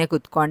ನಾನು ಸುಮ್ಮನೆ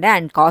ಕೂತ್ಕೊಂಡೆ.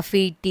 ಆ್ಯಂಡ್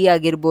ಕಾಫಿ, ಟೀ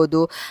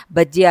ಆಗಿರ್ಬೋದು,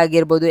 ಬಜ್ಜಿ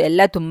ಆಗಿರ್ಬೋದು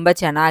ಎಲ್ಲ ತುಂಬ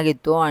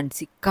ಚೆನ್ನಾಗಿತ್ತು. ಆ್ಯಂಡ್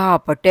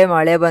ಸಿಕ್ಕಾಪಟ್ಟೆ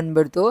ಮಳೆ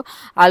ಬಂದುಬಿಡ್ತು.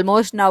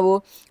 ಆಲ್ಮೋಸ್ಟ್ ನಾವು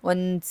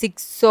ಒಂದು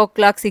 6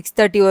 o'clock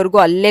 6:30ವರೆಗೂ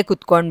ಅಲ್ಲೇ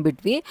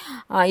ಕುತ್ಕೊಂಡ್ಬಿಟ್ವಿ.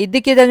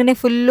 ಇದ್ದಕ್ಕಿದ್ದಾಗನೇ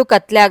ಫುಲ್ಲು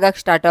ಕತ್ಲೆ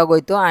ಆಗೋಕ್ಕೆ ಸ್ಟಾರ್ಟ್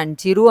ಆಗೋಯ್ತು. ಆ್ಯಂಡ್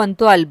ಚಿರು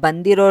ಅಂತೂ ಅಲ್ಲಿ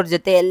ಬಂದಿರೋರ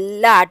ಜೊತೆ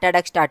ಎಲ್ಲ ಆಟ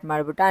ಆಡೋಕ್ಕೆ ಸ್ಟಾರ್ಟ್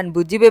ಮಾಡಿಬಿಟ್ಟು. ಆ್ಯಂಡ್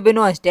ಬುಜ್ಜಿ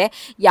ಬೇಬಿನೂ ಅಷ್ಟೇ,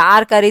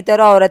 ಯಾರು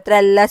ಕರೀತಾರೋ ಅವ್ರ ಹತ್ರ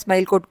ಎಲ್ಲ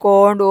ಸ್ಮೈಲ್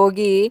ಕೊಟ್ಕೊಂಡು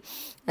ಹೋಗಿ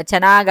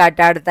ಚೆನ್ನಾಗಿ ಆಟ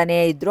ಆಡ್ತಾನೇ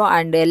ಇದ್ದರು.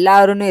 ಆ್ಯಂಡ್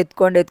ಎಲ್ಲರೂ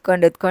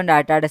ಎತ್ಕೊಂಡು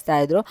ಆಟ ಆಡಿಸ್ತಾ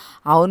ಇದ್ರು.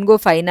 ಅವನಿಗೂ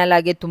ಫೈನಲ್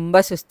ಆಗಿ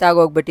ತುಂಬ ಸುಸ್ತಾಗಿ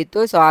ಹೋಗ್ಬಿಟ್ಟಿತ್ತು.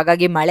 ಸೊ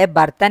ಹಾಗಾಗಿ ಮಳೆ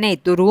ಬರ್ತಾನೆ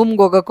ಇತ್ತು,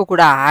 ರೂಮ್ಗೆ ಹೋಗೋಕ್ಕೂ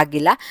ಕೂಡ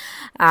ಆಗಿಲ್ಲ.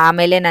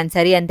 ಆಮೇಲೆ ನಾನು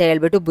ಸರಿ ಅಂತ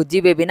ಹೇಳ್ಬಿಟ್ಟು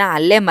ಬುಜ್ಜಿ ಬೇಬಿನ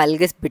ಅಲ್ಲೇ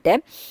ಮಲಗಿಸ್ಬಿಟ್ಟೆ.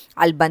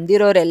 ಅಲ್ಲಿ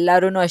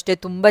ಬಂದಿರೋರೆಲ್ಲರೂ ಅಷ್ಟೇ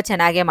ತುಂಬ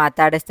ಚೆನ್ನಾಗೇ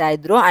ಮಾತಾಡಿಸ್ತಾ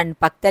ಇದ್ರು. ಆ್ಯಂಡ್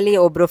ಪಕ್ಕದಲ್ಲಿ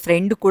ಒಬ್ಬರು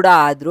ಫ್ರೆಂಡ್ ಕೂಡ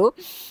ಆದರು,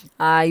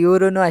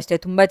 ಇವರು ಅಷ್ಟೇ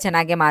ತುಂಬ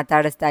ಚೆನ್ನಾಗೇ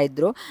ಮಾತಾಡಿಸ್ತಾ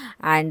ಇದ್ರು.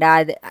 ಆ್ಯಂಡ್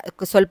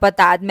ಅದು ಸ್ವಲ್ಪ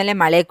ಹೊತ್ತಾದಮೇಲೆ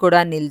ಮಳೆ ಕೂಡ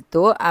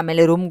ನಿಲ್ತು.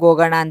 ಆಮೇಲೆ ರೂಮ್ಗೆ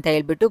ಹೋಗೋಣ ಅಂತ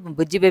ಹೇಳ್ಬಿಟ್ಟು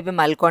ಬುಜ್ಜಿ ಬೇಬಿ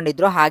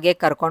ಮಲ್ಕೊಂಡಿದ್ರು, ಹಾಗೆ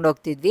ಕರ್ಕೊಂಡು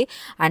ಹೋಗ್ತಿದ್ವಿ.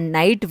 ಆ್ಯಂಡ್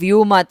ನೈಟ್ ವ್ಯೂ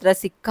ಮಾತ್ರ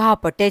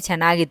ಸಿಕ್ಕಾಪಟ್ಟೆ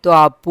ಚೆನ್ನಾಗಿತ್ತು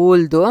ಆ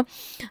ಪೂಲ್ದು.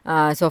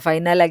 ಸೊ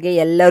ಫೈನಲಾಗಿ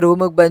ಎಲ್ಲ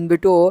ರೂಮಿಗೆ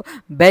ಬಂದುಬಿಟ್ಟು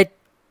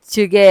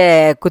ಬೆಚ್ಚಗೆ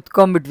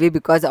ಕುತ್ಕೊಂಡ್ಬಿಟ್ವಿ,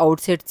 ಬಿಕಾಸ್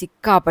ಔಟ್ಸೈಡ್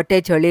ಸಿಕ್ಕಾಪಟ್ಟೆ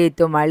ಚಳಿ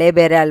ಇತ್ತು, ಮಳೆ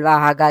ಬೇರೆ ಅಲ್ವಾ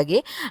ಹಾಗಾಗಿ.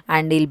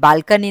 ಆ್ಯಂಡ್ ಇಲ್ಲಿ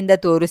ಬಾಲ್ಕನಿಯಿಂದ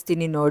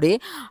ತೋರಿಸ್ತೀನಿ ನೋಡಿ,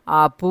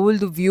 ಆ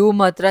ಪೂಲ್ದು ವ್ಯೂ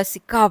ಮಾತ್ರ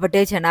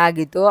ಸಿಕ್ಕಾಪಟ್ಟೆ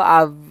ಚೆನ್ನಾಗಿತ್ತು. ಆ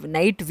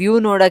ನೈಟ್ ವ್ಯೂ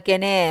ನೋಡೋಕ್ಕೇ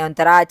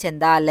ಒಂಥರ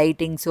ಚೆಂದ,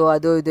 ಲೈಟಿಂಗ್ಸು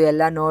ಅದು ಇದು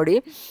ಎಲ್ಲ ನೋಡಿ.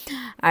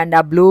 ಆ್ಯಂಡ್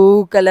ಆ ಬ್ಲೂ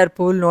ಕಲರ್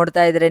ಪೂಲ್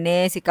ನೋಡ್ತಾ ಇದ್ರೇ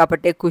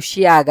ಸಿಕ್ಕಾಪಟ್ಟೆ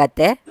ಖುಷಿ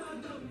ಆಗತ್ತೆ.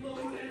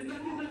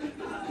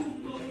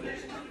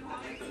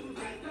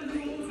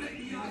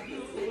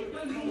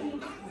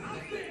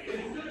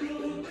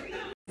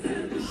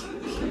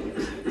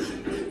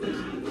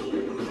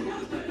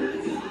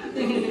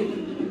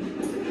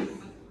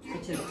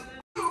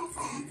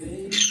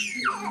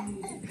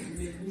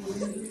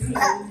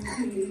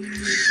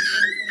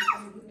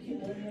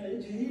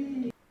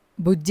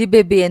 ಬುಜ್ಜಿ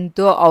ಬೇಬಿ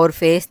ಅಂತೂ ಅವ್ರ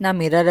ಫೇಸ್ನ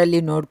ಮಿರರಲ್ಲಿ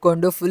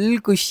ನೋಡಿಕೊಂಡು ಫುಲ್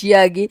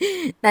ಖುಷಿಯಾಗಿ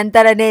ನನ್ನ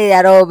ಥರನೇ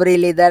ಯಾರೋ ಒಬ್ರು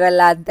ಇಲ್ಲಿ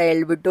ಇದ್ದಾರಲ್ಲ ಅಂತ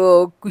ಹೇಳ್ಬಿಟ್ಟು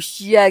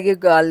ಖುಷಿಯಾಗಿ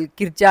ಅಲ್ಲಿ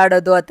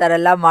ಕಿರ್ಚಾಡೋದು ಆ ಥರ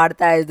ಎಲ್ಲ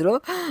ಮಾಡ್ತಾಯಿದ್ರು.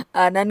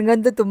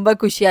 ನನಗಂತೂ ತುಂಬ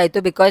ಖುಷಿ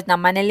ಆಯಿತು, ಬಿಕಾಸ್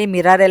ನಮ್ಮ ಮನೇಲಿ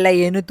ಮಿರರೆಲ್ಲ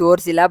ಏನೂ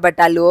ತೋರಿಸಿಲ್ಲ.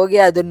 ಬಟ್ ಅಲ್ಲಿ ಹೋಗಿ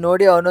ಅದನ್ನ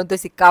ನೋಡಿ ಅವನಂತೂ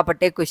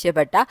ಸಿಕ್ಕಾಪಟ್ಟೆ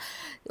ಖುಷಿಪಟ್ಟ.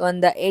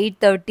 ಒಂದು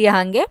 8:30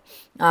 ಹಾಗೆ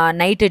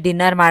ನೈಟ್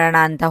ಡಿನ್ನರ್ ಮಾಡೋಣ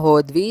ಅಂತ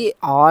ಹೋದ್ವಿ.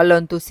 ಹಾಲ್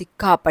ಅಂತೂ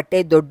ಸಿಕ್ಕಾಪಟ್ಟೆ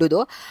ದೊಡ್ಡದು.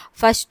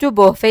 ಫಸ್ಟು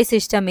ಬೊಫೆ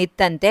ಸಿಸ್ಟಮ್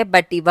ಇತ್ತಂತೆ,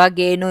 ಬಟ್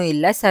ಇವಾಗೇನೂ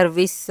ಇಲ್ಲ,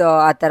 ಸರ್ವಿಸ್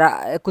ಆ ಥರ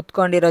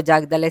ಕುತ್ಕೊಂಡಿರೋ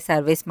ಜಾಗದಲ್ಲೇ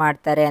ಸರ್ವಿಸ್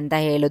ಮಾಡ್ತಾರೆ ಅಂತ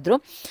ಹೇಳಿದ್ರು.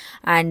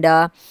 ಆ್ಯಂಡ್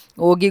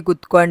ಹೋಗಿ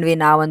ಕುತ್ಕೊಂಡ್ವಿ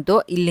ನಾವಂತೂ.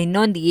 ಇಲ್ಲಿ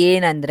ಇನ್ನೊಂದು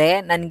ಏನಂದರೆ,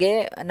 ನನಗೆ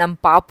ನಮ್ಮ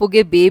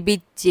ಪಾಪುಗೆ ಬೇಬಿ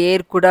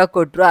ಚೇರ್ ಕೂಡ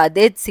ಕೊಟ್ಟರು,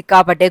 ಅದೇ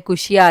ಸಿಕ್ಕಾಪಟ್ಟೆ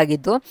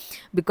ಖುಷಿಯಾಗಿತ್ತು.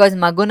 ಬಿಕಾಸ್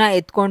ಮಗುನ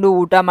ಎತ್ಕೊಂಡು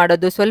ಊಟ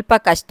ಮಾಡೋದು ಸ್ವಲ್ಪ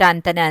ಕಷ್ಟ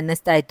ಅಂತಲೇ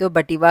ಅನ್ನಿಸ್ತಾ ಇತ್ತು.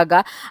 ಬಟ್ ಇವಾಗ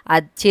ಆ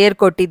ಚೇರ್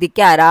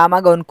ಕೊಟ್ಟಿದ್ದಕ್ಕೆ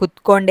ಆರಾಮಾಗಿ ಅವ್ನು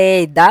ಕುತ್ಕೊಂಡೇ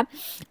ಇದ್ದ.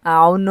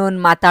 ಅವನು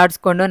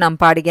ಮಾತಾಡಿಸ್ಕೊಂಡು ನಮ್ಮ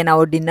ಪಾಡಿಗೆ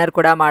ನಾವು ಡಿನ್ನರ್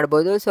ಕೂಡ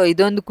ಮಾಡ್ಬೋದು. ಸೊ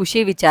ಇದೊಂದು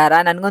ಖುಷಿ ವಿಚಾರ,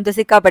 ನನಗಂತೂ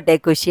ಸಿಕ್ಕಾಪಟ್ಟೆ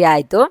ಖುಷಿ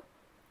ಆಯಿತು.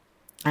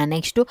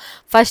 ನೆಕ್ಸ್ಟು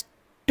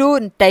ಫಸ್ಟು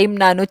ಟೈಮ್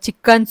ನಾನು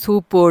ಚಿಕನ್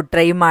ಸೂಪು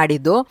ಟ್ರೈ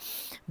ಮಾಡಿದ್ದು.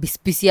 ಬಿಸಿ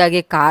ಬಿಸಿಯಾಗಿ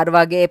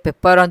ಖಾರವಾಗೆ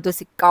ಪೆಪ್ಪರ್ ಅಂತೂ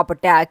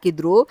ಸಿಕ್ಕಾಪಟ್ಟೆ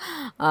ಹಾಕಿದ್ರು.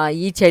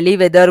 ಈ ಚಳಿ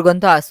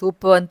ವೆದರ್ಗಂತೂ ಆ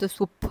ಸೂಪ್ ಅಂತೂ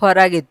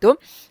ಸೂಪರಾಗಿತ್ತು.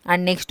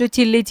 And next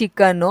chilli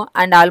chicken.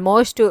 And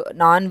almost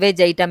non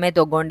veg ಐಟಮೇ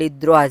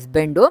ತೊಗೊಂಡಿದ್ರು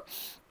husband.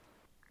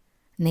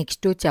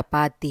 Next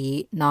chapati,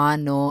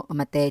 ನಾನು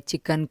ಮತ್ತು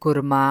ಚಿಕನ್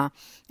ಕುರ್ಮಾ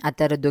ಆ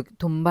ಥರದ್ದು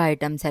ತುಂಬ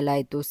ಐಟಮ್ಸ್ ಎಲ್ಲ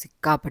ಇತ್ತು.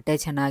 ಸಿಕ್ಕಾಪಟ್ಟೆ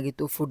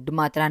ಚೆನ್ನಾಗಿತ್ತು. ಫುಡ್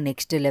ಮಾತ್ರ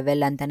ನೆಕ್ಸ್ಟ್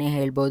ಲೆವೆಲ್ ಅಂತಲೇ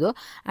ಹೇಳ್ಬೋದು.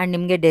 ಆ್ಯಂಡ್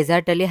ನಿಮಗೆ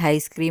ಡೆಸರ್ಟಲ್ಲಿ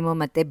ಐಸ್ ಕ್ರೀಮು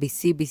ಮತ್ತು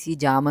ಬಿಸಿ ಬಿಸಿ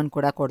ಜಾಮೂನ್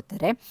ಕೂಡ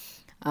ಕೊಡ್ತಾರೆ.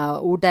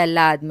 ಊಟ ಎಲ್ಲ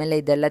ಆದಮೇಲೆ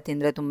ಇದೆಲ್ಲ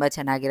ತಿಂದರೆ ತುಂಬ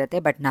ಚೆನ್ನಾಗಿರುತ್ತೆ.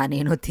 ಬಟ್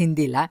ನಾನೇನೂ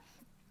ತಿಂದಿಲ್ಲ.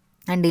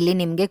 ಆ್ಯಂಡ್ ಇಲ್ಲಿ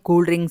ನಿಮಗೆ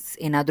ಕೂಲ್ ಡ್ರಿಂಕ್ಸ್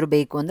ಏನಾದರೂ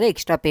ಬೇಕು ಅಂದರೆ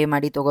ಎಕ್ಸ್ಟ್ರಾ ಪೇ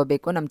ಮಾಡಿ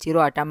ತೊಗೋಬೇಕು. ನಮ್ಮ ಚಿರು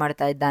ಹಠ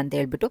ಮಾಡ್ತಾ ಇದ್ದ ಅಂತ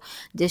ಹೇಳ್ಬಿಟ್ಟು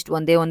ಜಸ್ಟ್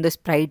ಒಂದೇ ಒಂದು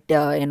ಸ್ಪ್ರೈಟ್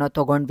ಏನೋ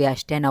ತೊಗೊಂಡ್ವಿ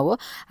ಅಷ್ಟೇ ನಾವು.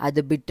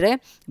 ಅದು ಬಿಟ್ಟರೆ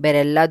ಬೇರೆ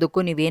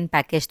ಎಲ್ಲದಕ್ಕೂ ನೀವೇನು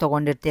ಪ್ಯಾಕೇಜ್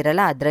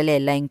ತೊಗೊಂಡಿರ್ತೀರಲ್ಲ ಅದರಲ್ಲೇ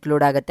ಎಲ್ಲ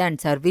ಇನ್ಕ್ಲೂಡ್ ಆಗುತ್ತೆ.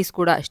 ಆ್ಯಂಡ್ ಸರ್ವಿಸ್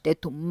ಕೂಡ ಅಷ್ಟೇ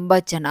ತುಂಬ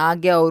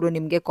ಚೆನ್ನಾಗಿ ಅವರು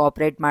ನಿಮಗೆ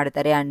ಕೋಆಪ್ರೇಟ್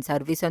ಮಾಡ್ತಾರೆ. ಆ್ಯಂಡ್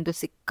ಸರ್ವಿಸ್ ಅಂತೂ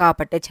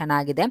ಸಿಕ್ಕಾಪಟ್ಟೆ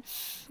ಚೆನ್ನಾಗಿದೆ.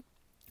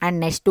 ಆ್ಯಂಡ್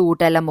ನೆಕ್ಸ್ಟು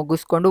ಊಟ ಎಲ್ಲ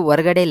ಮುಗಿಸ್ಕೊಂಡು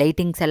ಹೊರಗಡೆ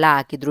ಲೈಟಿಂಗ್ಸ್ ಎಲ್ಲ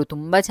ಹಾಕಿದ್ರು.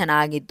 ತುಂಬ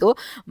ಚೆನ್ನಾಗಿತ್ತು.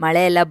 ಮಳೆ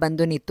ಎಲ್ಲ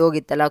ಬಂದು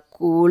ನಿಂತೋಗಿತ್ತಲ್ಲ,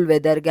 ಕೂಲ್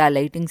ವೆದರ್ಗೆ ಆ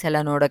ಲೈಟಿಂಗ್ಸ್ ಎಲ್ಲ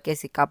ನೋಡೋಕ್ಕೆ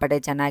ಸಿಕ್ಕಾಪಟ್ಟೆ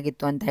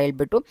ಚೆನ್ನಾಗಿತ್ತು ಅಂತ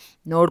ಹೇಳ್ಬಿಟ್ಟು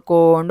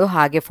ನೋಡಿಕೊಂಡು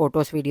ಹಾಗೆ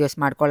ಫೋಟೋಸ್ ವೀಡಿಯೋಸ್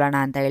ಮಾಡ್ಕೊಳ್ಳೋಣ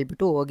ಅಂತ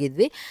ಹೇಳ್ಬಿಟ್ಟು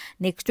ಹೋಗಿದ್ವಿ.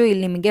 ನೆಕ್ಸ್ಟು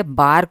ಇಲ್ಲಿ ನಿಮಗೆ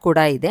ಬಾರ್ ಕೂಡ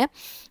ಇದೆ.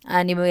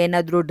 ನೀವು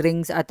ಏನಾದರೂ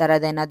ಡ್ರಿಂಕ್ಸ್ ಆ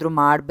ಥರದ್ದೇನಾದರೂ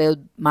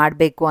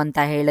ಮಾಡಬೇಕು ಅಂತ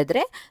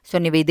ಹೇಳಿದ್ರೆ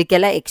ಸೊ ನೀವು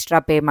ಇದಕ್ಕೆಲ್ಲ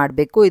ಎಕ್ಸ್ಟ್ರಾ ಪೇ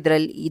ಮಾಡಬೇಕು.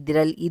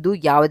 ಇದು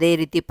ಯಾವುದೇ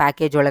ರೀತಿ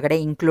ಪ್ಯಾಕೇಜ್ ಒಳಗಡೆ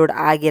ಇನ್ಕ್ಲೂಡ್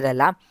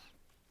ಆಗಿರಲ್ಲ.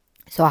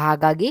 ಸೊ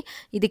ಹಾಗಾಗಿ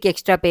ಇದಕ್ಕೆ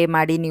ಎಕ್ಸ್ಟ್ರಾ ಪೇ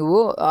ಮಾಡಿ ನೀವು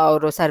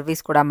ಅವರು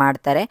ಸರ್ವಿಸ್ ಕೂಡ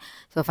ಮಾಡ್ತಾರೆ.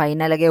 ಸೊ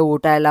ಫೈನಲಾಗೆ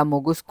ಊಟ ಎಲ್ಲ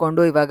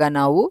ಮುಗಿಸ್ಕೊಂಡು ಇವಾಗ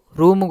ನಾವು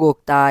ರೂಮ್ಗೆ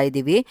ಹೋಗ್ತಾ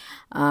ಇದ್ದೀವಿ.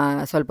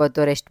 ಸ್ವಲ್ಪ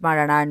ಹೊತ್ತು ರೆಸ್ಟ್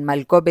ಮಾಡೋಣ ಆ್ಯಂಡ್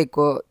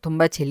ಮಲ್ಕೋಬೇಕು.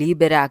 ತುಂಬ ಚಳಿ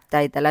ಬೇರೆ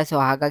ಆಗ್ತಾ ಇತ್ತಲ್ಲ, ಸೊ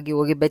ಹಾಗಾಗಿ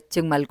ಹೋಗಿ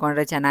ಬೆಚ್ಚಗೆ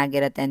ಮಲ್ಕೊಂಡ್ರೆ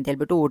ಚೆನ್ನಾಗಿರುತ್ತೆ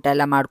ಅಂತೇಳ್ಬಿಟ್ಟು ಊಟ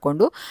ಎಲ್ಲ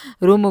ಮಾಡಿಕೊಂಡು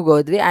ರೂಮಿಗೆ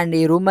ಹೋದ್ವಿ. ಆ್ಯಂಡ್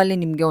ಈ ರೂಮಲ್ಲಿ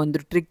ನಿಮಗೆ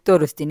ಒಂದು ಟ್ರಿಕ್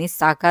ತೋರಿಸ್ತೀನಿ,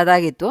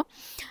 ಸಾಕಾಗಿತ್ತು.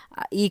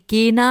 ಈ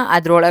ಕೀನ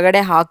ಅದರೊಳಗಡೆ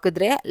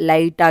ಹಾಕಿದ್ರೆ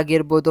ಲೈಟ್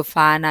ಆಗಿರ್ಬೋದು,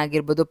 ಫ್ಯಾನ್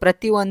ಆಗಿರ್ಬೋದು,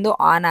 ಪ್ರತಿಯೊಂದು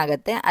ಆನ್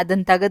ಆಗುತ್ತೆ.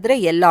 ಅದನ್ನು ತೆಗೆದ್ರೆ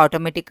ಎಲ್ಲ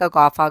ಆಟೋಮೆಟಿಕ್ಕಾಗಿ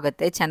ಆಫ್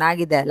ಆಗುತ್ತೆ.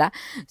 ಚೆನ್ನಾಗಿದೆ ಅಲ್ಲ.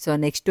 ಸೊ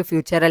ನೆಕ್ಸ್ಟು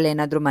ಫ್ಯೂಚರಲ್ಲಿ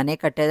ಏನಾದರೂ ಮನೆ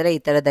ಕಟ್ಟಿದ್ರೆ ಈ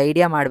ಥರದ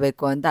ಐಡಿಯಾ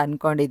ಮಾಡಬೇಕು ಅಂತ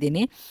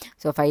ಅಂದ್ಕೊಂಡಿದ್ದೀನಿ.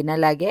 ಸೊ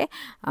ಫೈನಲಾಗೆ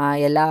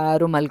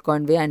ಎಲ್ಲರೂ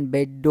ಮಲ್ಕೊಂಡ್ವಿ. ಆ್ಯಂಡ್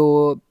ಬೆಡ್ಡು,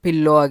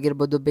 ಪಿಲ್ಲೋ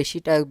ಆಗಿರ್ಬೋದು,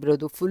 ಬೆಡ್ಶೀಟ್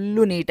ಆಗಿರ್ಬೋದು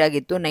ಫುಲ್ಲು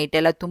ನೀಟಾಗಿತ್ತು.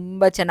 ನೈಟೆಲ್ಲ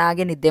ತುಂಬ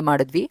ಚೆನ್ನಾಗಿ ನಿದ್ದೆ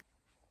ಮಾಡಿದ್ವಿ.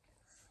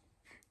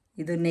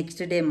 ಇದು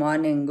ನೆಕ್ಸ್ಟ್ ಡೇ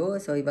ಮಾರ್ನಿಂಗು.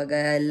 ಸೊ ಇವಾಗ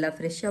ಎಲ್ಲ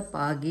ಫ್ರೆಶ್ ಅಪ್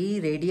ಆಗಿ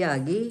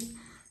ರೆಡಿಯಾಗಿ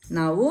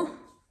ನಾವು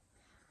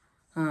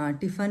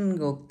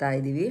ಟಿಫನ್ಗೆ ಹೋಗ್ತಾ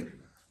ಇದ್ದೀವಿ.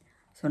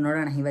 ಸೊ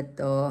ನೋಡೋಣ,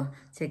 ಇವತ್ತು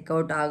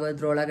ಚೆಕ್ಔಟ್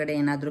ಆಗೋದ್ರೊಳಗಡೆ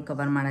ಏನಾದರೂ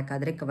ಕವರ್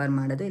ಮಾಡೋಕ್ಕಾದರೆ ಕವರ್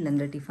ಮಾಡೋದು,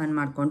 ಇಲ್ಲಾಂದರೆ ಟಿಫನ್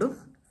ಮಾಡಿಕೊಂಡು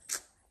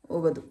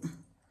ಹೋಗೋದು.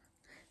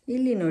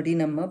 ಇಲ್ಲಿ ನೋಡಿ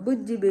ನಮ್ಮ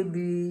ಬುಜ್ಜಿ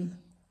ಬೇಬಿ,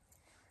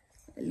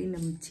 ಅಲ್ಲಿ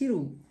ನಮ್ಮ ಚಿರು,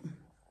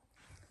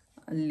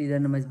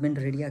 ಅಲ್ಲಿದ ನಮ್ಮ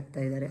ಹಸ್ಬೆಂಡ್ ರೆಡಿ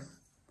ಆಗ್ತಾ ಇದ್ದಾರೆ.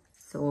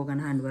 ಸೊ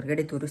ಹೋಗೋಣ. ಆ್ಯಂಡ್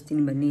ಹೊರಗಡೆ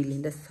ತೋರಿಸ್ತೀನಿ ಬನ್ನಿ.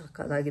 ಇಲ್ಲಿಂದ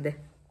ಸಾಕಾಗಿದೆ.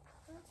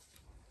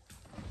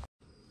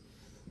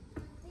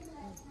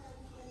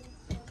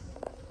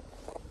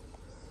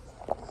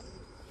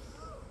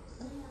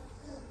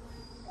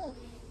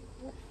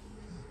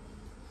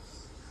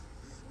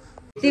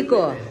 ಎತ್ತಿಕೋ,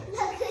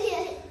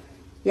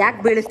 ಯಾಕೆ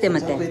ಬೀಳಿಸ್ತೆ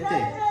ಮತ್ತೆ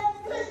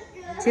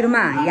ಚಿರುಮ,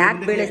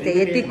 ಯಾಕೆ ಬೀಳಿಸ್ತೆ?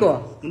 ಎತ್ತಿಕೋ.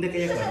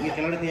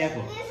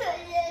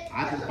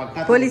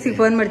 ಪೊಲೀಸಿಗೆ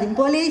ಫೋನ್ ಮಾಡ್ತೀನಿ.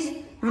 Police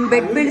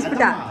bed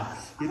ಬೀಳಿಸ್ಬಿಟ್ಟ.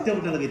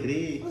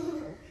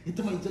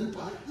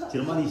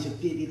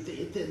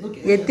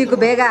 ಎತ್ತಿಕೋ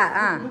ಬೇಗ.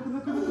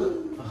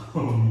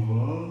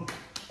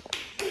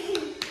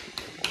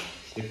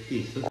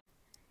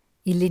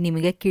 ಇಲ್ಲಿ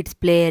ನಿಮಗೆ ಕಿಡ್ಸ್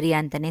ಪ್ಲೇ ಏರಿಯಾ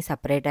ಅಂತಲೇ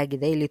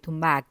ಸಪ್ರೇಟಾಗಿದೆ. ಇಲ್ಲಿ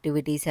ತುಂಬ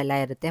ಆ್ಯಕ್ಟಿವಿಟೀಸ್ ಎಲ್ಲ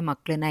ಇರುತ್ತೆ.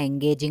 ಮಕ್ಕಳನ್ನ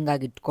ಎಂಗೇಜಿಂಗ್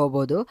ಆಗಿ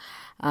ಇಟ್ಕೋಬೋದು.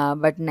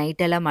 ಬಟ್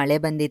ನೈಟೆಲ್ಲ ಮಳೆ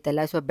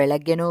ಬಂದಿತ್ತಲ್ಲ, ಸೊ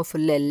ಬೆಳಗ್ಗೆನೂ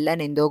ಫುಲ್ ಎಲ್ಲ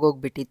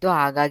ನೆಂದೋಗೋಗ್ಬಿಟ್ಟಿತ್ತು.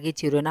 ಹಾಗಾಗಿ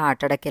ಚಿರುನ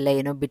ಆಟಾಡೋಕ್ಕೆಲ್ಲ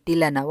ಏನೂ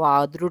ಬಿಟ್ಟಿಲ್ಲ ನಾವು.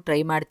 ಆದರೂ ಟ್ರೈ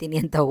ಮಾಡ್ತೀನಿ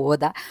ಅಂತ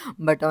ಹೋದ,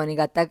 ಬಟ್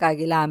ಅವನಿಗೆ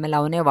ಹತ್ತಕ್ಕಾಗಿಲ್ಲ. ಆಮೇಲೆ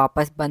ಅವನೇ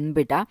ವಾಪಸ್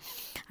ಬಂದುಬಿಟ್ಟ.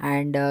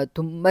 ಆ್ಯಂಡ್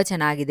ತುಂಬ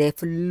ಚೆನ್ನಾಗಿದೆ,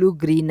 ಫುಲ್ಲು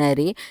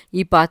ಗ್ರೀನರಿ.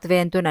 ಈ ಪಾತ್ವೆ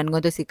ಅಂತೂ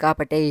ನನಗಂತೂ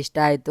ಸಿಕ್ಕಾಪಟ್ಟೆ ಇಷ್ಟ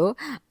ಆಯಿತು.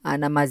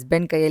 ನಮ್ಮ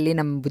ಹಸ್ಬೆಂಡ್ ಕೈಯಲ್ಲಿ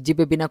ನಮ್ಮ ಬುಜ್ಜಿ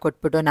ಬೇಬಿನ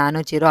ಕೊಟ್ಬಿಟ್ಟು ನಾನು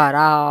ಚಿರು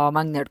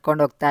ಆರಾಮಾಗಿ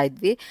ನಡ್ಕೊಂಡು ಹೋಗ್ತಾ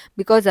ಇದ್ವಿ.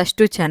 ಬಿಕಾಸ್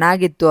ಅಷ್ಟು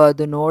ಚೆನ್ನಾಗಿತ್ತು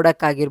ಅದು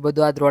ನೋಡೋಕ್ಕಾಗಿರ್ಬೋದು.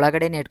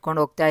 ಅದರೊಳಗಡೆ ನೆಡ್ಕೊಂಡು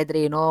ಹೋಗ್ತಾ ಇದ್ರೆ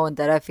ಏನೋ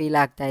ಒಂಥರ ಫೀಲ್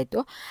ಆಗ್ತಾಯಿತ್ತು.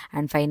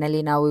 ಆ್ಯಂಡ್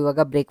ಫೈನಲಿ ನಾವು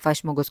ಇವಾಗ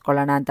ಬ್ರೇಕ್ಫಾಸ್ಟ್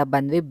ಮುಗಿಸ್ಕೊಳ್ಳೋಣ ಅಂತ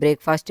ಬಂದ್ವಿ.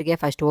 ಬ್ರೇಕ್ಫಾಸ್ಟ್ಗೆ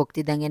ಫಸ್ಟ್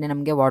ಹೋಗ್ತಿದ್ದಂಗೆ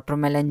ನಮಗೆ ವಾಟರ್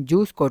ಮೆಲನ್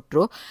ಜ್ಯೂಸ್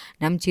ಕೊಟ್ಟರು.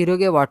 ನಮ್ಮ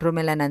ಚಿರುಗೆ ವಾಟರ್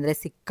ಮೆಲನ್ ಅಂದರೆ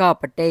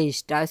ಸಿಕ್ಕಾಪಟ್ಟೆ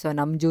ಇಷ್ಟ. ಸೊ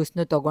ನಮ್ಮ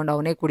ಜ್ಯೂಸ್ನು ತೊಗೊಂಡು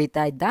ಅವನೇ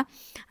ಕುಡಿತಾ ಇದ್ದ.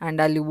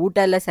 ಆ್ಯಂಡ್ ಅಲ್ಲಿ ಊಟ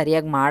ಎಲ್ಲ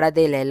ಸರಿಯಾಗಿ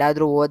ಮಾಡೋದೇ ಇಲ್ಲ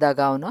ಎಲ್ಲಾದರೂ ಹೋದಾಗ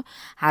ಅವನು.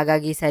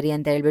 ಹಾಗಾಗಿ ಸರಿ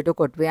ಅಂತ ಹೇಳ್ಬಿಟ್ಟು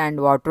ಕೊಟ್ವಿ.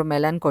 ಆ್ಯಂಡ್ ವಾಟರ್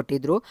ಮೆಲನ್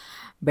ಕೊಟ್ಟಿದ್ರು.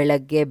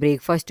 ಬೆಳಗ್ಗೆ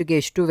ಬ್ರೇಕ್ಫಾಸ್ಟಿಗೆ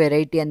ಎಷ್ಟು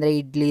ವೆರೈಟಿ ಅಂದರೆ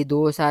ಇಡ್ಲಿ,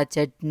 ದೋಸೆ,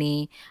 ಚಟ್ನಿ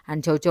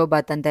ಆ್ಯಂಡ್ ಚೌಚೌ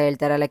ಬಾತ್ ಅಂತ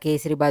ಹೇಳ್ತಾರಲ್ಲ,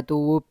 ಕೇಸರಿ ಬಾತು,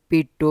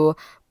 ಉಪ್ಪಿಟ್ಟು,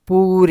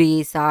 ಪೂರಿ,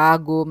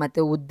 ಸಾಗು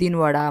ಮತ್ತು ಉದ್ದಿನ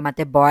ವಡ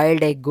ಮತ್ತು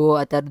ಬಾಯ್ಲ್ಡ್ ಎಗ್ಗು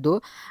ಆ ಥರದ್ದು.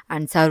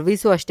 ಆ್ಯಂಡ್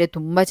ಸರ್ವಿಸು ಅಷ್ಟೇ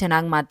ತುಂಬ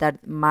ಚೆನ್ನಾಗಿ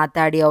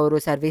ಮಾತಾಡಿ ಅವರು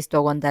ಸರ್ವಿಸ್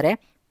ತೊಗೊತಾರೆ.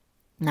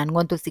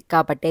 ನನಗಂತೂ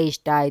ಸಿಕ್ಕಾಪಟ್ಟೆ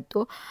ಇಷ್ಟ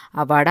ಆಯಿತು.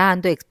 ಆ ವಡ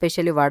ಅಂತೂ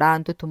ಎಕ್ಸ್ಪೆಷಲಿ ವಡ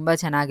ಅಂತೂ ತುಂಬ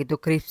ಚೆನ್ನಾಗಿತ್ತು,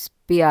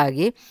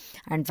 ಕ್ರಿಸ್ಪಿಯಾಗಿ.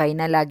 ಆ್ಯಂಡ್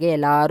ಫೈನಲ್ ಆಗಿ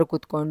ಎಲ್ಲರೂ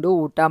ಕೂತ್ಕೊಂಡು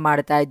ಊಟ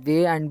ಮಾಡ್ತಾಯಿದ್ವಿ.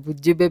 ಆ್ಯಂಡ್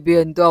ಬುಜ್ಜಿ ಬೇಬಿ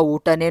ಅಂತೂ ಆ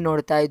ಊಟನೇ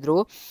ನೋಡ್ತಾಯಿದ್ರು.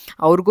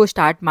 ಅವ್ರಿಗೂ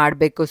ಸ್ಟಾರ್ಟ್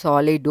ಮಾಡಬೇಕು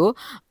ಸಾಲಿಡು.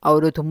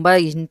 ಅವರು ತುಂಬ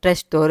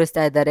ಇಂಟ್ರೆಸ್ಟ್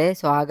ತೋರಿಸ್ತಾ ಇದ್ದಾರೆ.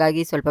 ಸೊ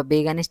ಹಾಗಾಗಿ ಸ್ವಲ್ಪ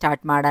ಬೇಗನೆ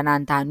ಸ್ಟಾರ್ಟ್ ಮಾಡೋಣ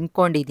ಅಂತ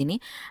ಅಂದ್ಕೊಂಡಿದ್ದೀನಿ.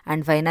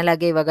 ಆ್ಯಂಡ್ ಫೈನಲ್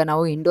ಆಗಿ ಇವಾಗ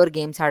ನಾವು ಇಂಡೋರ್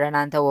ಗೇಮ್ಸ್ ಆಡೋಣ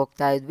ಅಂತ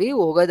ಹೋಗ್ತಾ ಇದ್ವಿ.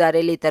 ಹೋಗೋ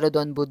ದಾರಿಯಲ್ಲಿ ಈ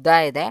ಥರದ್ದೊಂದು ಬುದ್ಧ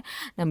ಇದೆ.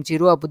 ನಮ್ಮ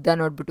ಚಿರು ಆ ಬುದ್ಧ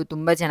ನೋಡಿಬಿಟ್ಟು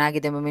ತುಂಬ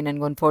ಚೆನ್ನಾಗಿದೆ ಮಮ್ಮಿ,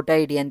 ನನಗೊಂದು ಫೋಟೋ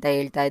ಹಿಡಿ ಅಂತ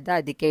ಹೇಳ್ತಾ ಇದ್ದ.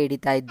 ಅದಕ್ಕೆ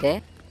ಹಿಡಿತಾ ಇದ್ದೆ.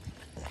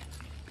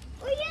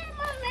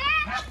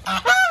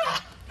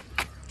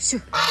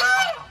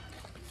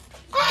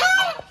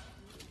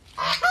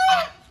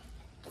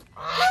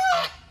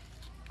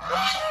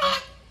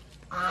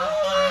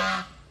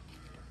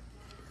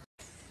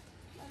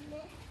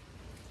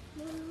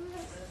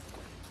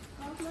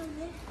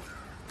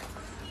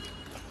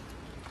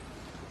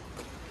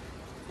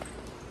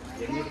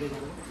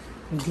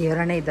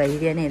 ದೇವರಣ್ಣ ಇದು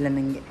ಐಡಿಯಾನೇ ಇಲ್ಲ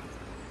ನನಗೆ.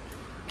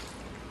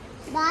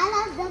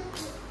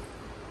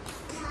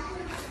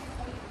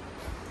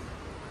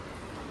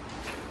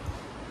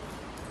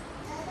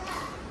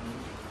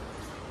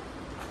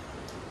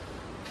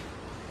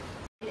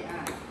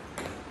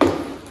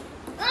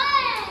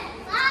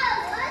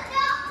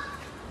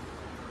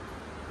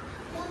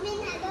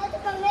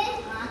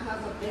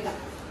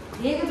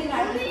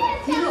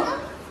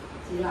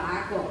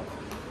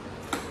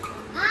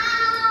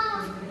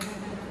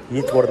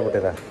 ಈಚ್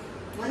ಹೊಡೆದ್ಬಿಟ್ಟಿದ.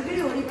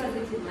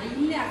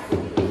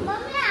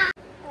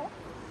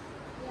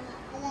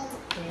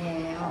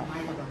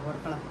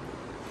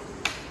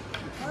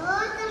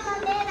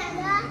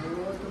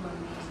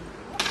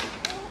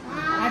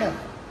 ಆಡು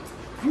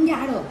ಹಂಗೆ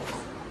ಆಡು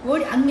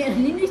ಓಡಿ ಹಂಗೆ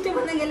ನಿನ್ನ ಇಷ್ಟ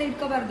ಬಂದಂಗೆಲ್ಲ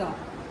ಇಟ್ಕೋಬಾರ್ದು,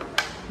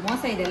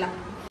 ಮೋಸ ಇದೆಲ್ಲ.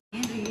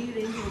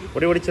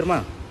 ಹೊಡಿ ಹೊಡಿ ಚರ್ಮ.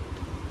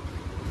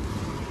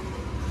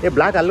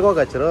 ಬ್ಲಾಕ್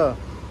ಅಲ್ಗೋಗ ಚರು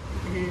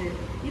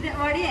ಇದೆ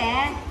ಹೊಡಿ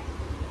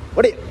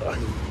ಹೊಡಿ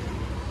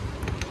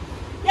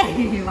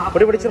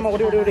ಹೊಡಿ ಹೊಡಿ ಚರ್ಮ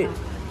ಹೊಡಿ ಹೊಡಿ ಹೊಡಿ.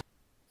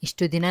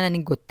 ಇಷ್ಟು ದಿನ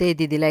ನನಗೆ ಗೊತ್ತೇ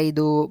ಇದ್ದಿದ್ದಿಲ್ಲ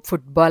ಇದು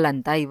ಫುಟ್ಬಾಲ್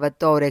ಅಂತ.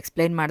 ಇವತ್ತು ಅವ್ರು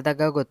ಎಕ್ಸ್ಪ್ಲೈನ್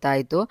ಮಾಡಿದಾಗ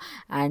ಗೊತ್ತಾಯಿತು.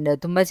 ಆ್ಯಂಡ್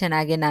ತುಂಬ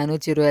ಚೆನ್ನಾಗಿ ನಾನು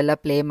ಚಿರು ಎಲ್ಲ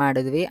ಪ್ಲೇ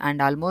ಮಾಡಿದ್ವಿ.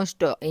 ಆ್ಯಂಡ್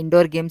ಆಲ್ಮೋಸ್ಟ್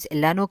ಇಂಡೋರ್ ಗೇಮ್ಸ್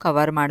ಎಲ್ಲನೂ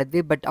ಕವರ್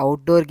ಮಾಡಿದ್ವಿ. ಬಟ್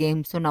ಔಟ್ಡೋರ್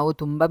ಗೇಮ್ಸು ನಾವು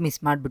ತುಂಬ ಮಿಸ್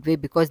ಮಾಡಿಬಿಟ್ವಿ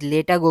ಬಿಕಾಸ್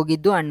ಲೇಟಾಗಿ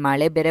ಹೋಗಿದ್ದು ಆ್ಯಂಡ್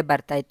ಮಳೆ ಬೇರೆ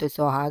ಬರ್ತಾಯಿತ್ತು.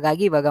 ಸೊ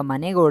ಹಾಗಾಗಿ ಇವಾಗ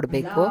ಮನೆಗೆ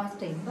ಓಡಬೇಕು.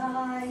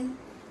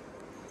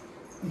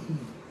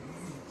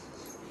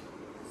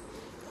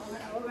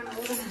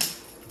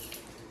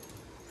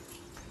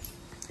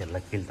 ಎಲ್ಲ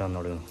ಕೀಳ್ತಾವ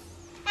ನೋಡಿ.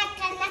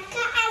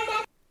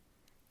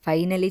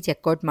 ಫೈನಲಿ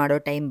ಚೆಕ್ಔಟ್ ಮಾಡೋ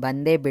ಟೈಮ್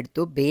ಬಂದೇ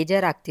ಬಿಡ್ತು.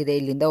 ಬೇಜಾರಾಗ್ತಿದೆ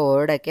ಇಲ್ಲಿಂದ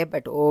ಹೊರಡೋಕ್ಕೆ,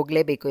 ಬಟ್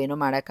ಹೋಗಲೇಬೇಕು, ಏನೂ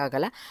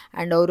ಮಾಡೋಕ್ಕಾಗಲ್ಲ.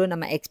 ಆ್ಯಂಡ್ ಅವರು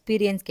ನಮ್ಮ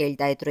ಎಕ್ಸ್ಪೀರಿಯೆನ್ಸ್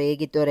ಕೇಳ್ತಾಯಿದ್ರು,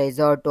 ಹೇಗಿತ್ತು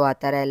ರೆಸಾರ್ಟು ಆ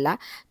ಥರ ಎಲ್ಲ.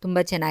 ತುಂಬ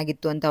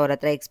ಚೆನ್ನಾಗಿತ್ತು ಅಂತ ಅವ್ರ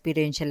ಹತ್ರ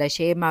ಎಕ್ಸ್ಪೀರಿಯೆನ್ಸ್ ಎಲ್ಲ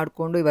ಶೇರ್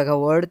ಮಾಡಿಕೊಂಡು ಇವಾಗ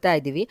ಹೊರಡ್ತಾ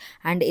ಇದ್ದೀವಿ.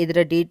 ಆ್ಯಂಡ್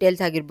ಇದರ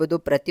ಡೀಟೇಲ್ಸ್ ಆಗಿರ್ಬೋದು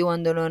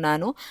ಪ್ರತಿಯೊಂದೂ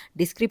ನಾನು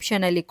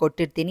ಡಿಸ್ಕ್ರಿಪ್ಷನಲ್ಲಿ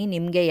ಕೊಟ್ಟಿರ್ತೀನಿ.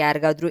 ನಿಮಗೆ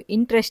ಯಾರಿಗಾದ್ರೂ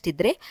ಇಂಟ್ರೆಸ್ಟ್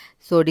ಇದ್ದರೆ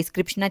ಸೊ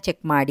ಡಿಸ್ಕ್ರಿಪ್ಷನ್ನ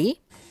ಚೆಕ್ ಮಾಡಿ.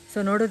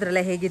 ಸೊ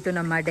ನೋಡಿದ್ರಲ್ಲ ಹೇಗಿತ್ತು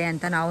ನಮ್ಮ ಡೇ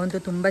ಅಂತ. ನಾವಂತೂ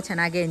ತುಂಬ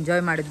ಚೆನ್ನಾಗಿ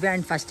ಎಂಜಾಯ್ ಮಾಡಿದ್ವಿ.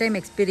 ಆ್ಯಂಡ್ ಫಸ್ಟ್ ಟೈಮ್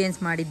ಎಕ್ಸ್ಪೀರಿಯೆನ್ಸ್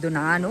ಮಾಡಿದ್ದು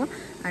ನಾನು.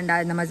 ಆ್ಯಂಡ್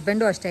ನಮ್ಮ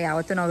ಹಸ್ಬೆಂಡು ಅಷ್ಟೇ,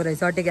 ಯಾವತ್ತೂ ನಾವು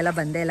ರೆಸಾರ್ಟಿಗೆಲ್ಲ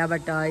ಬಂದೇ ಇಲ್ಲ.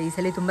 ಬಟ್ ಈ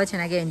ಸಲ ತುಂಬ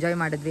ಚೆನ್ನಾಗಿ ಎಂಜಾಯ್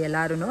ಮಾಡಿದ್ವಿ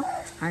ಎಲ್ಲರೂ.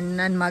 ಆ್ಯಂಡ್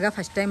ನನ್ನ ಮಗ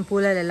ಫಸ್ಟ್ ಟೈಮ್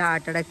ಪೂಲಲ್ಲೆಲ್ಲ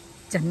ಆಟಾಡೋಕ್ಕೆ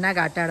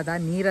ಚೆನ್ನಾಗಿ ಆಟ ಆಡ್ದ.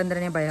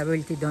 ನೀರಂದ್ರೇ ಭಯ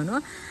ಬೀಳ್ತಿದ್ದವನು.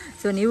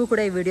 ಸೊ ನೀವು ಕೂಡ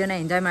ಈ ವಿಡಿಯೋನ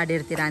ಎಂಜಾಯ್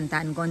ಮಾಡಿರ್ತೀರಾ ಅಂತ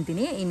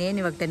ಅನ್ಕೊತೀನಿ.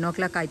 ಇನ್ನೇನು ಇವಾಗ 10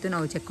 o'clock ಆಯಿತು,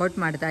 ನಾವು ಚೆಕ್ಔಟ್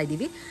ಮಾಡ್ತಾ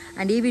ಇದ್ದೀವಿ.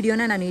 ಆ್ಯಂಡ್ ಈ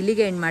ವಿಡಿಯೋನ ನಾನು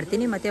ಇಲ್ಲಿಗೆ ಎಂಡ್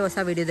ಮಾಡ್ತೀನಿ. ಮತ್ತೆ ಹೊಸ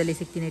ವಿಡಿಯೋದಲ್ಲಿ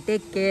ಸಿಗ್ತೀನಿ.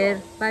 ಟೇಕ್ ಕೇರ್,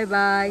 ಬಾಯ್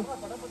ಬಾಯ್.